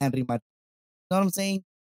to be Henry Martin. You know what I'm saying?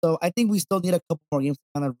 So I think we still need a couple more games to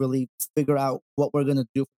kind of really figure out what we're gonna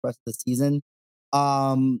do for the rest of the season.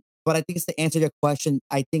 But I think it's to answer your question.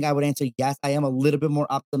 I think I would answer yes. I am a little bit more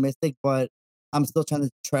optimistic, but I'm still trying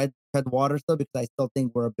to tread water still, because I still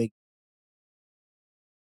think we're a big.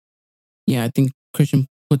 yeah, I think Christian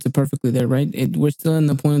puts it perfectly there, right? We're still in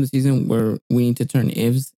the point of the season where we need to turn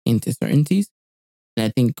ifs into certainties. And I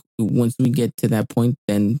think once we get to that point,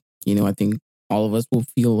 then, you know, I think all of us will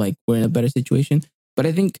feel like we're in a better situation. But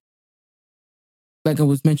I think, like I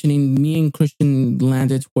was mentioning, me and Christian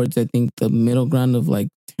landed towards, I think, the middle ground of like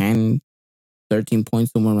 10, 13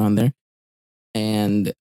 points, somewhere around there.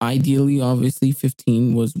 And ideally, obviously,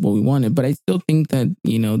 15 was what we wanted. But I still think that,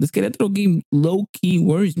 you know, this Querétaro game low key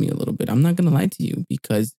worries me a little bit. I'm not going to lie to you,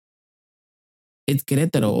 because it's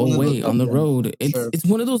Querétaro One of those away on the games, road. sure. It's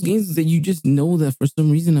one of those games that you just know that for some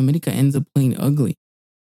reason America ends up playing ugly.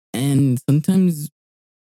 And sometimes,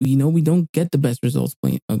 you know, we don't get the best results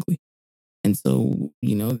playing ugly. And so,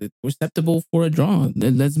 you know, we're susceptible for a draw.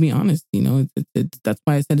 Let's be honest. You know, that's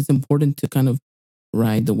why I said it's important to kind of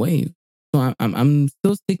ride the wave. So I'm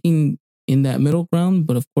still sticking in that middle ground,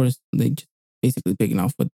 but of course, they just basically picking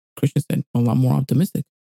off what Christian said, a lot more optimistic.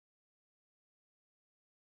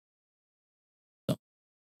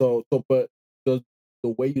 But the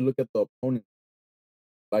way you look at the opponent,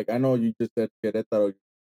 like I know you just said Querétaro,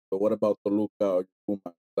 but what about Toluca or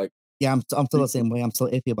Puma? Like, Yeah, I'm still the same way. I'm still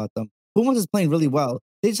iffy about them. Pumas is playing really well.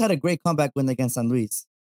 They just had a great comeback win against San Luis.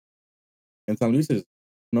 and San Luis is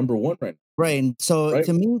number one right Right. And so now, right?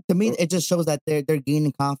 to me, it just shows that they're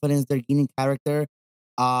gaining confidence, they're gaining character.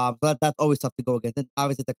 But that's always tough to go against. And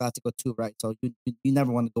obviously, the Clasico too, right? So you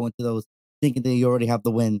never want to go into those thinking that you already have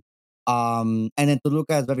the win. And then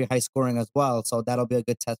Toluca is very high scoring as well, so that'll be a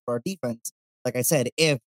good test for our defense. Like I said,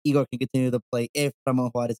 if Igor can continue to play, if Ramon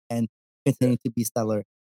Juarez can Yeah. continue to be stellar.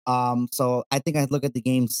 So I think I look at the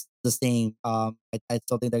games the same. I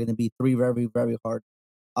still think they're going to be three very, very hard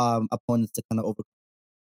opponents to kind of overcome.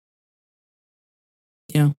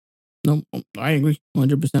 Yeah, no, I agree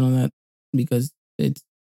 100% on that, because it's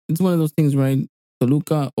one of those things, right?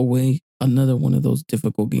 Toluca away, another one of those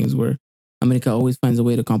difficult games where America always finds a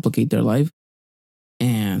way to complicate their life.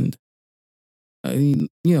 And, you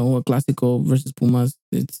know, a Clasico versus Pumas,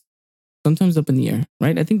 it's sometimes up in the air,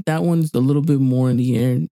 right? I think that one's a little bit more in the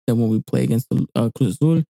air than when we play against Cruz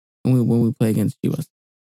Azul and when we play against Chivas.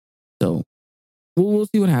 So we'll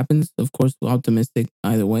see what happens. Of course, we're optimistic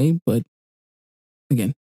either way, but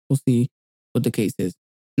again, we'll see what the case is.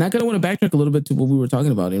 Now, I kind of want to backtrack a little bit to what we were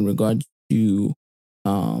talking about in regards to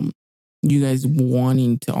um, you guys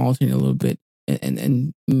wanting to alternate a little bit.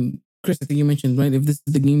 And Chris, I think you mentioned, right, if this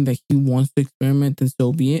is the game that he wants to experiment, then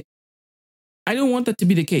so be it. I don't want that to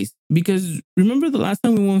be the case, because remember the last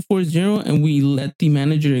time we won 4-0 and we let the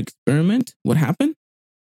manager experiment? What happened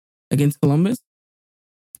against Columbus?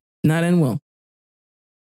 Not end well.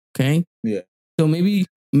 Okay? Yeah. So maybe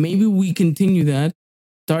we continue that,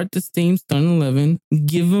 start the same starting 11,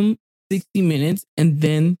 give them 60 minutes, and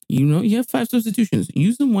then, you know, you have 5 substitutions.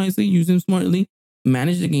 Use them wisely, use them smartly,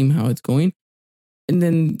 manage the game how it's going, and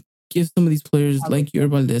then give some of these players like your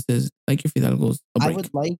Valdez's, like your Fidalgos, a I break.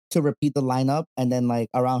 would like to repeat the lineup, and then like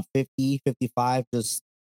around 50, 55, just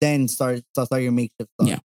then start your makeshift stuff.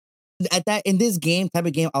 Yeah. At that, in this game, type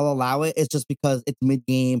of game, I'll allow it. It's just because it's mid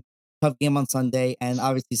game, tough game on Sunday, and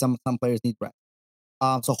obviously some players need rest.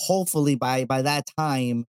 So hopefully by that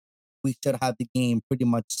time, we should have the game pretty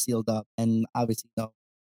much sealed up. And obviously, no,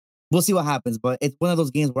 we'll see what happens. But it's one of those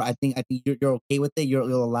games where I think you're okay with it.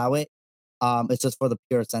 You'll allow it. It's just for the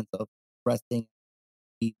pure sense of resting.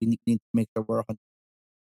 We need to make sure we're 100.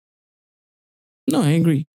 No, I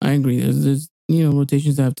agree. There's you know,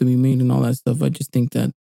 rotations that have to be made and all that stuff. I just think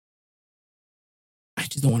that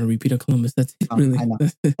just don't want to repeat of Columbus. That's it, really. I know.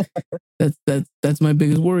 That's my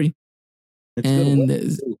biggest worry. It's And good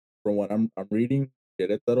weather, too, from what I'm reading,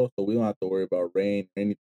 Querétaro, so we don't have to worry about rain or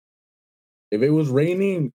anything. If it was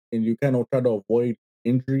raining and you kind of try to avoid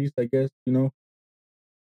injuries, I guess,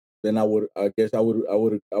 then I would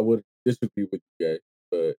disagree with you guys.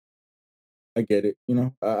 But I get it,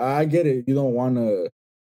 I get it. You don't want to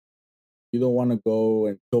go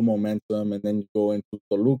and kill momentum, and then you go into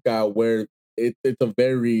Toluca where it's a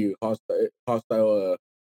very hostile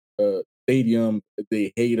stadium.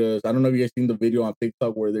 They hate us. I don't know if you guys seen the video on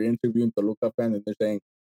TikTok where they're interviewing Toluca fans and they're saying,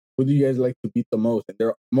 "Who do you guys like to beat the most?" And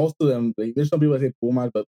most of them. There's some people that say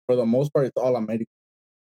Pumas, but for the most part, it's all America.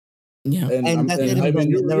 yeah, And that And stadium has Ivan,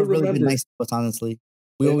 you never really been remember, nice to us, honestly.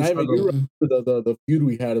 We and always Ivan, you struggle. remember the feud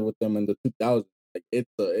we had with them in the 2000s. Like it's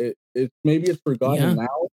maybe it's forgotten yeah,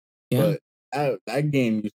 now, yeah. but that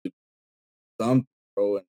game used to be something,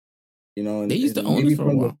 bro. And They used to and own us maybe for a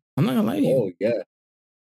from the while. I'm not gonna lie to you. yeah,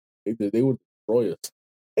 they would destroy us.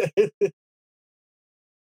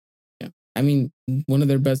 Yeah, I mean, one of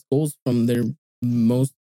their best goals from their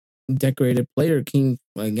most decorated player came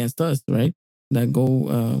against us, right? That goal,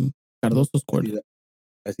 Cardoso I scored. see that.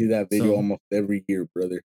 I see that video So almost every year,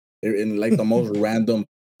 brother. They're in like the most random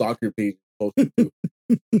soccer page posted to.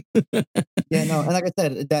 Yeah, no, and like I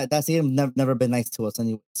said, that stadium never been nice to us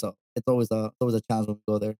anyway. So it's always a challenge when we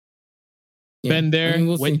go there. yeah, Been I there, mean,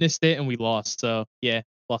 we'll see. witnessed it, and we lost. So yeah,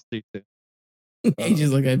 lost 3-2. It's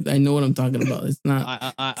just like I know what I'm talking about. It's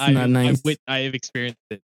not not nice. I have experienced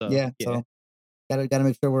it. So Yeah, so gotta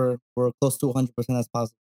make sure we're close to 100% as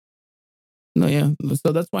possible. No, yeah.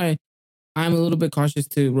 So that's why I'm a little bit cautious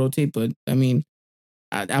to rotate. But I mean,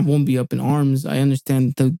 I won't be up in arms. I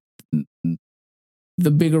understand the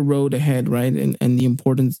bigger road ahead, right? And the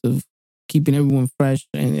importance of keeping everyone fresh.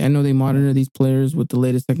 And I know they monitor these players with the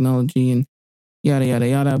latest technology and yada yada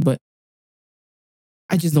yada. But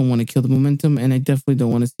I just don't want to kill the momentum, and I definitely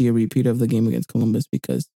don't want to see a repeat of the game against Columbus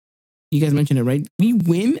because you guys mentioned it, right? We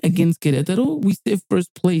win against Querétaro, we sit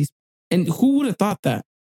first place, and who would have thought that?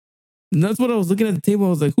 And that's what I was looking at the table. I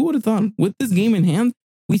was like, who would have thought with this game in hand,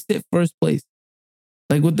 we sit first place?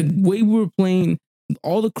 Like with the way we were playing, with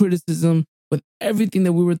all the criticism, with everything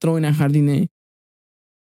that we were throwing at Jardine,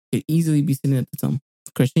 could easily be sitting at the top.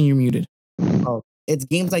 Christian, you're muted. Oh, it's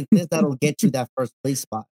games like this that'll get you that first place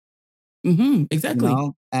spot. Exactly.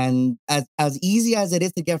 And as easy as it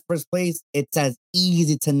is to get first place, it's as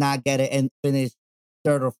easy to not get it and finish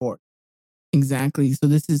third or fourth. Exactly. So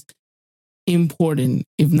this is important,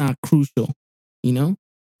 if not crucial. So You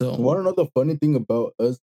want to know the funny thing about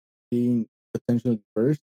us being potentially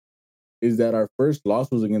first is that our first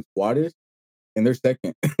loss was against Juarez, and they're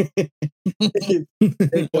second. It's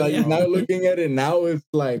like now looking at it now, it's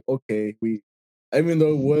like okay, even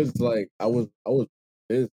though it was like I was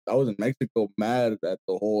pissed. I was in Mexico mad at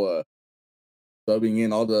the whole subbing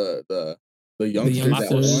in all the youngsters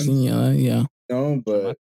that won. Yeah.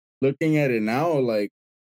 But looking at it now, like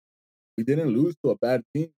we didn't lose to a bad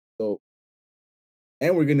team, so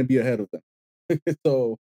and we're gonna be ahead of them.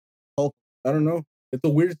 So I don't know. It's a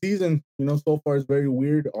weird season, so far it's very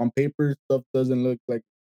weird. On paper, stuff doesn't look like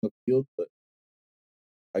the field, but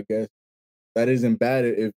I guess that isn't bad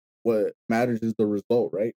if what matters is the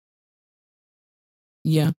result, right?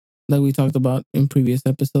 Yeah, like we talked about in previous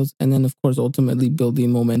episodes. And then, of course, ultimately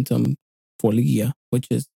building momentum for Liga, which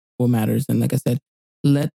is what matters. And like I said,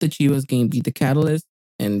 let the Chivas game be the catalyst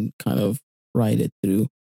and kind of ride it through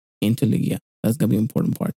into Liga. That's going to be an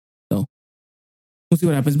important part. So we'll see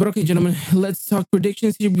what happens. But okay, gentlemen, let's talk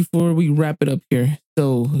predictions here before we wrap it up here.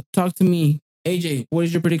 So talk to me. AJ, what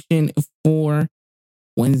is your prediction for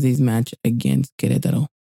Wednesday's match against Querétaro?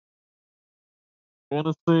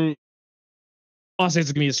 Honestly,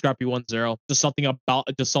 it's gonna be a scrappy 1-0. Just something about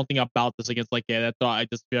this against Querétaro. I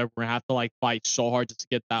just feel like we're gonna have to fight so hard just to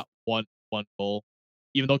get that one goal.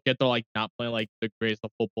 Even though Querétaro not playing the greatest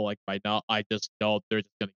of football right now, I just know they're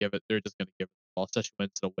just gonna give it. They're just gonna give it the ball, especially when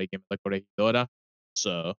it's the away game at the Corregidora.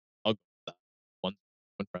 So I'll go with that. 1-1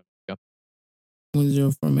 for America.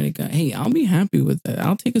 1-0 for America. Hey, I'll be happy with that.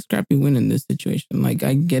 I'll take a scrappy win in this situation. I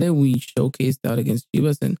get it. We showcased out against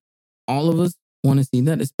Chivas, and all of us want to see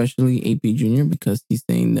that, especially AP Jr., because he's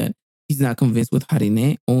saying that he's not convinced with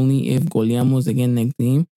Jarine. Only if goleamos again next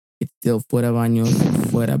game, it's still fuera baños,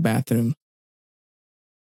 fuera bathroom.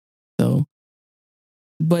 So,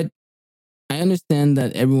 but I understand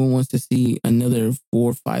that everyone wants to see another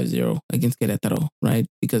 4-5-0 against Querétaro, right?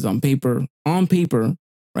 Because on paper,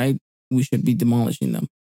 right, we should be demolishing them.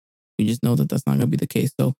 We just know that that's not going to be the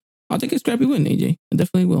case. So I'll take a scrappy win, AJ. I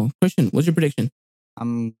definitely will. Christian, what's your prediction?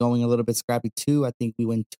 I'm going a little bit scrappy too. I think we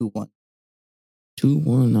win 2-1.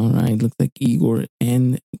 2-1. All right. Looks like Igor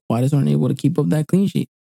and Juarez aren't able to keep up that clean sheet.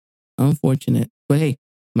 Unfortunate. But hey,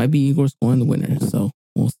 might be Igor scoring the winner. So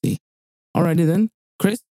we'll see. All righty then.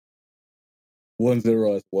 Chris?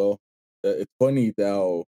 1-0 as well. It's funny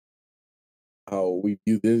how we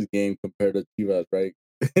view this game compared to Chivas, right?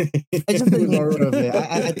 It's just the nature of it.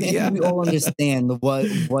 I think we all understand what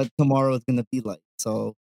tomorrow is going to be like.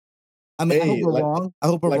 So, I mean, I hope we're wrong. I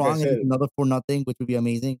hope we're wrong, and it's another 4-0, which would be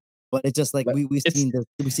amazing. But it's just like we've seen this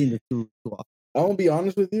too often. I won't be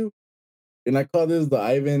honest with you, and I call this the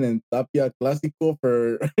Ivan and Tapia Clasico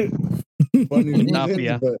for funny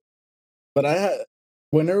reasons. But I had,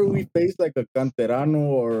 whenever we face like a canterano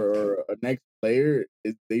or a next player,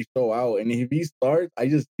 they show out. And if he starts, I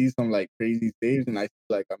just see some like crazy saves, and I see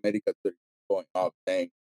like America going off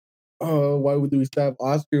saying, "Oh, why would we stop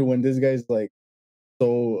Oscar when this guy's like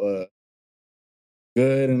so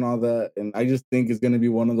good and all that?" And I just think it's gonna be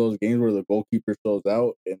one of those games where the goalkeeper shows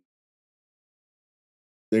out and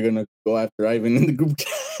they're gonna go after Ivan in the group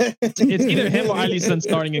chat. It's either him or Alisson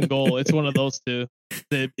starting in goal. It's one of those two.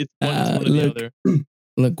 It's one or the other.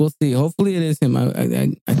 Look, we'll see. Hopefully it is him. I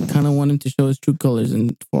kind of want him to show his true colors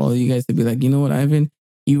and for all you guys to be like, you know what, Ivan,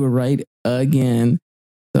 you were right again.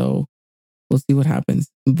 So we'll see what happens.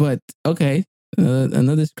 But okay,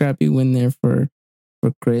 another scrappy win there for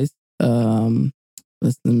Chris.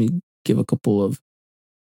 Let me give a couple of.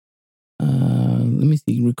 Let me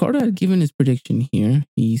see. Ricardo had given his prediction here.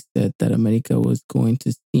 He said that America was going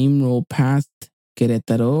to steamroll past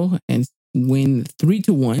Queretaro and win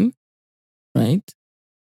 3-1. Right.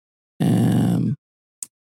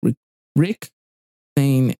 Rick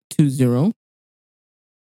saying 2-0.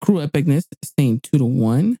 Crew Epicness saying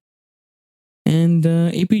 2-1. And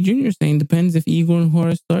AP Junior saying depends if Igor and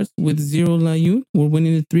Juarez starts with 0 Layun. We're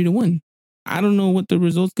winning it 3-1. I don't know what the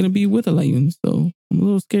result's gonna be with a Layun, so I'm a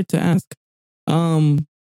little scared to ask.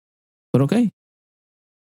 But okay.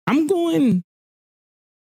 I'm going.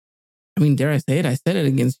 I mean, dare I say it? I said it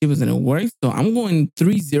against Chivas and it worked. So I'm going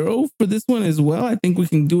 3-0 for this one as well. I think we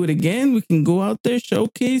can do it again. We can go out there,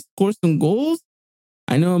 showcase, score some goals.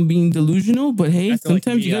 I know I'm being delusional, but hey,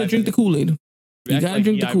 sometimes you gotta drink the Kool-Aid. You gotta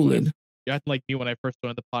drink the Kool-Aid. You're acting like me when I first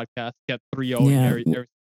joined the podcast. Kept 3-0 every time.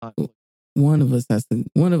 One of us has to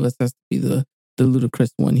be the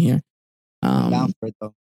ludicrous one here. Down for it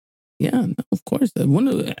though. Yeah, no, of course.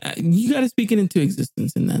 You got to speak it into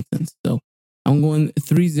existence in that sense. So I'm going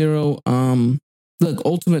 3-0. Look,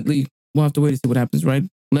 ultimately, we'll have to wait to see what happens, right?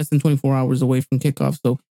 Less than 24 hours away from kickoff.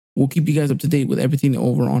 So we'll keep you guys up to date with everything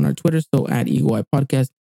over on our Twitter. So at Eagle Eye Podcast.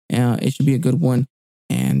 It should be a good one.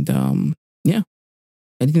 And yeah.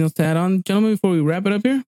 Anything else to add on, gentlemen, before we wrap it up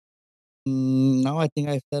here? No, I think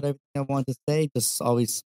I've said everything I wanted to say. Just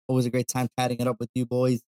always a great time chatting it up with you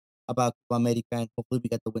boys about Copa America, and hopefully we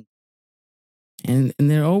get the win. And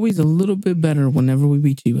they're always a little bit better whenever we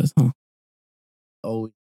beat Chivas, huh?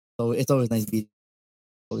 Always. So it's always nice beating.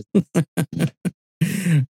 Always nice.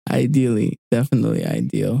 Ideally, definitely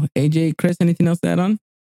ideal. AJ, Chris, anything else to add on?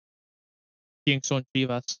 King son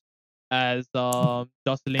Chivas. As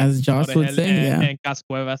Jocelyn, as Josh would say, and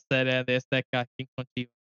Cascueva said, de Azteca, King son Chivas.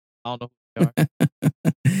 I don't know who they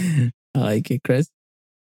are. I like it, Chris.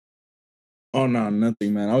 Oh no,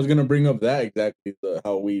 nothing, man. I was gonna bring up that exactly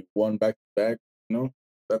how we won back to back. You know,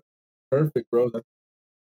 that's perfect, bro. That's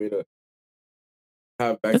the way to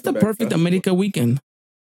have back. That's the perfect America weekend.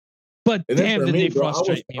 But damn, did they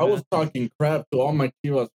frustrate me? I was talking crap to all my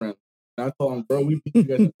Chivas friends. And I told them, bro, we beat you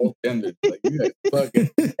guys in both genders. Like you guys suck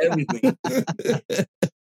at everything. It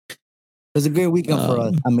was a great weekend for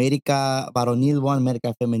us. America Varonil won,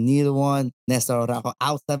 America Femenil won, Nestor Araujo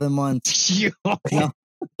out 7 months. You know?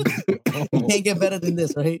 You can't get better than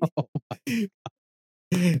this, right?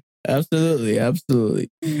 Absolutely.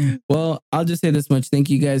 Well, I'll just say this much. Thank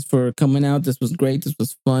you guys for coming out. This was great. This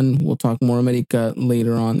was fun. We'll talk more America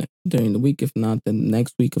later on during the week. If not, then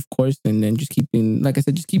next week, of course. And then just keep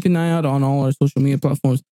an eye out on all our social media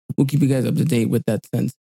platforms. We'll keep you guys up to date with that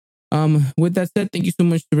sense. With that said, thank you so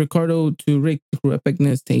much to Ricardo, to Rick, to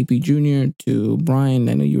Epicness, to AP Jr., to Brian.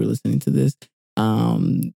 I know you were listening to this.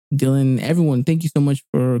 Dylan, everyone, thank you so much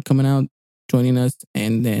for coming out, joining us,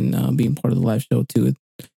 and then being part of the live show too. It's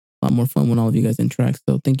a lot more fun when all of you guys interact.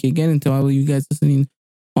 So thank you again, and to all of you guys listening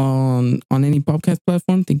on any podcast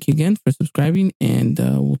platform, thank you again for subscribing, and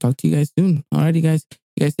we'll talk to you guys soon. Alrighty, guys.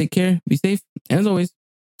 You guys take care, be safe, and as always,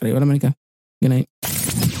 Arriba America. Good night.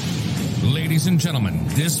 Ladies and gentlemen,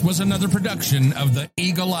 this was another production of the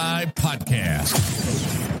Eagle Eye Podcast,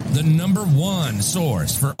 the #1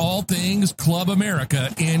 source for all things Club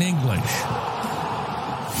America in English.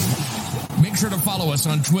 Make Make sure to follow us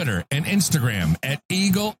on Twitter and Instagram at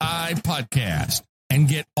Eagle Eye Podcast and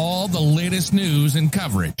get all the latest news and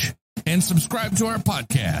coverage. And subscribe to our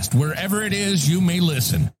podcast wherever it is you may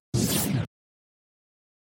listen.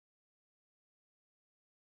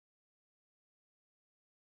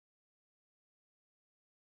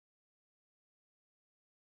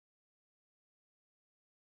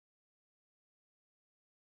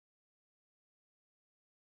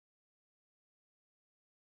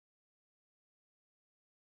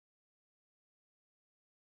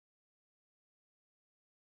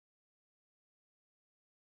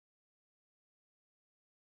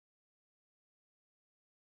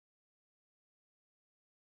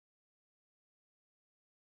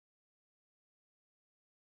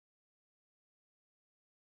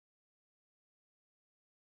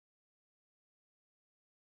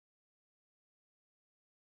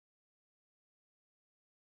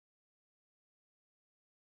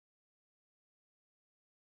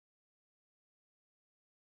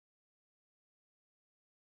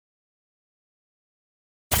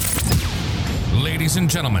 Ladies and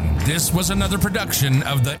gentlemen, this was another production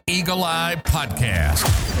of the Eagle Eye Podcast,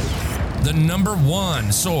 the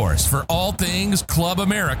 #1 source for all things Club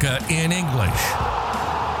America in English.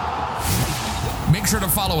 Make sure to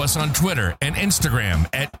follow us on Twitter and Instagram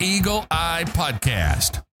at Eagle Eye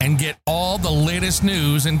Podcast and get all the latest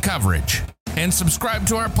news and coverage. And subscribe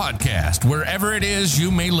to our podcast wherever it is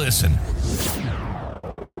you may listen.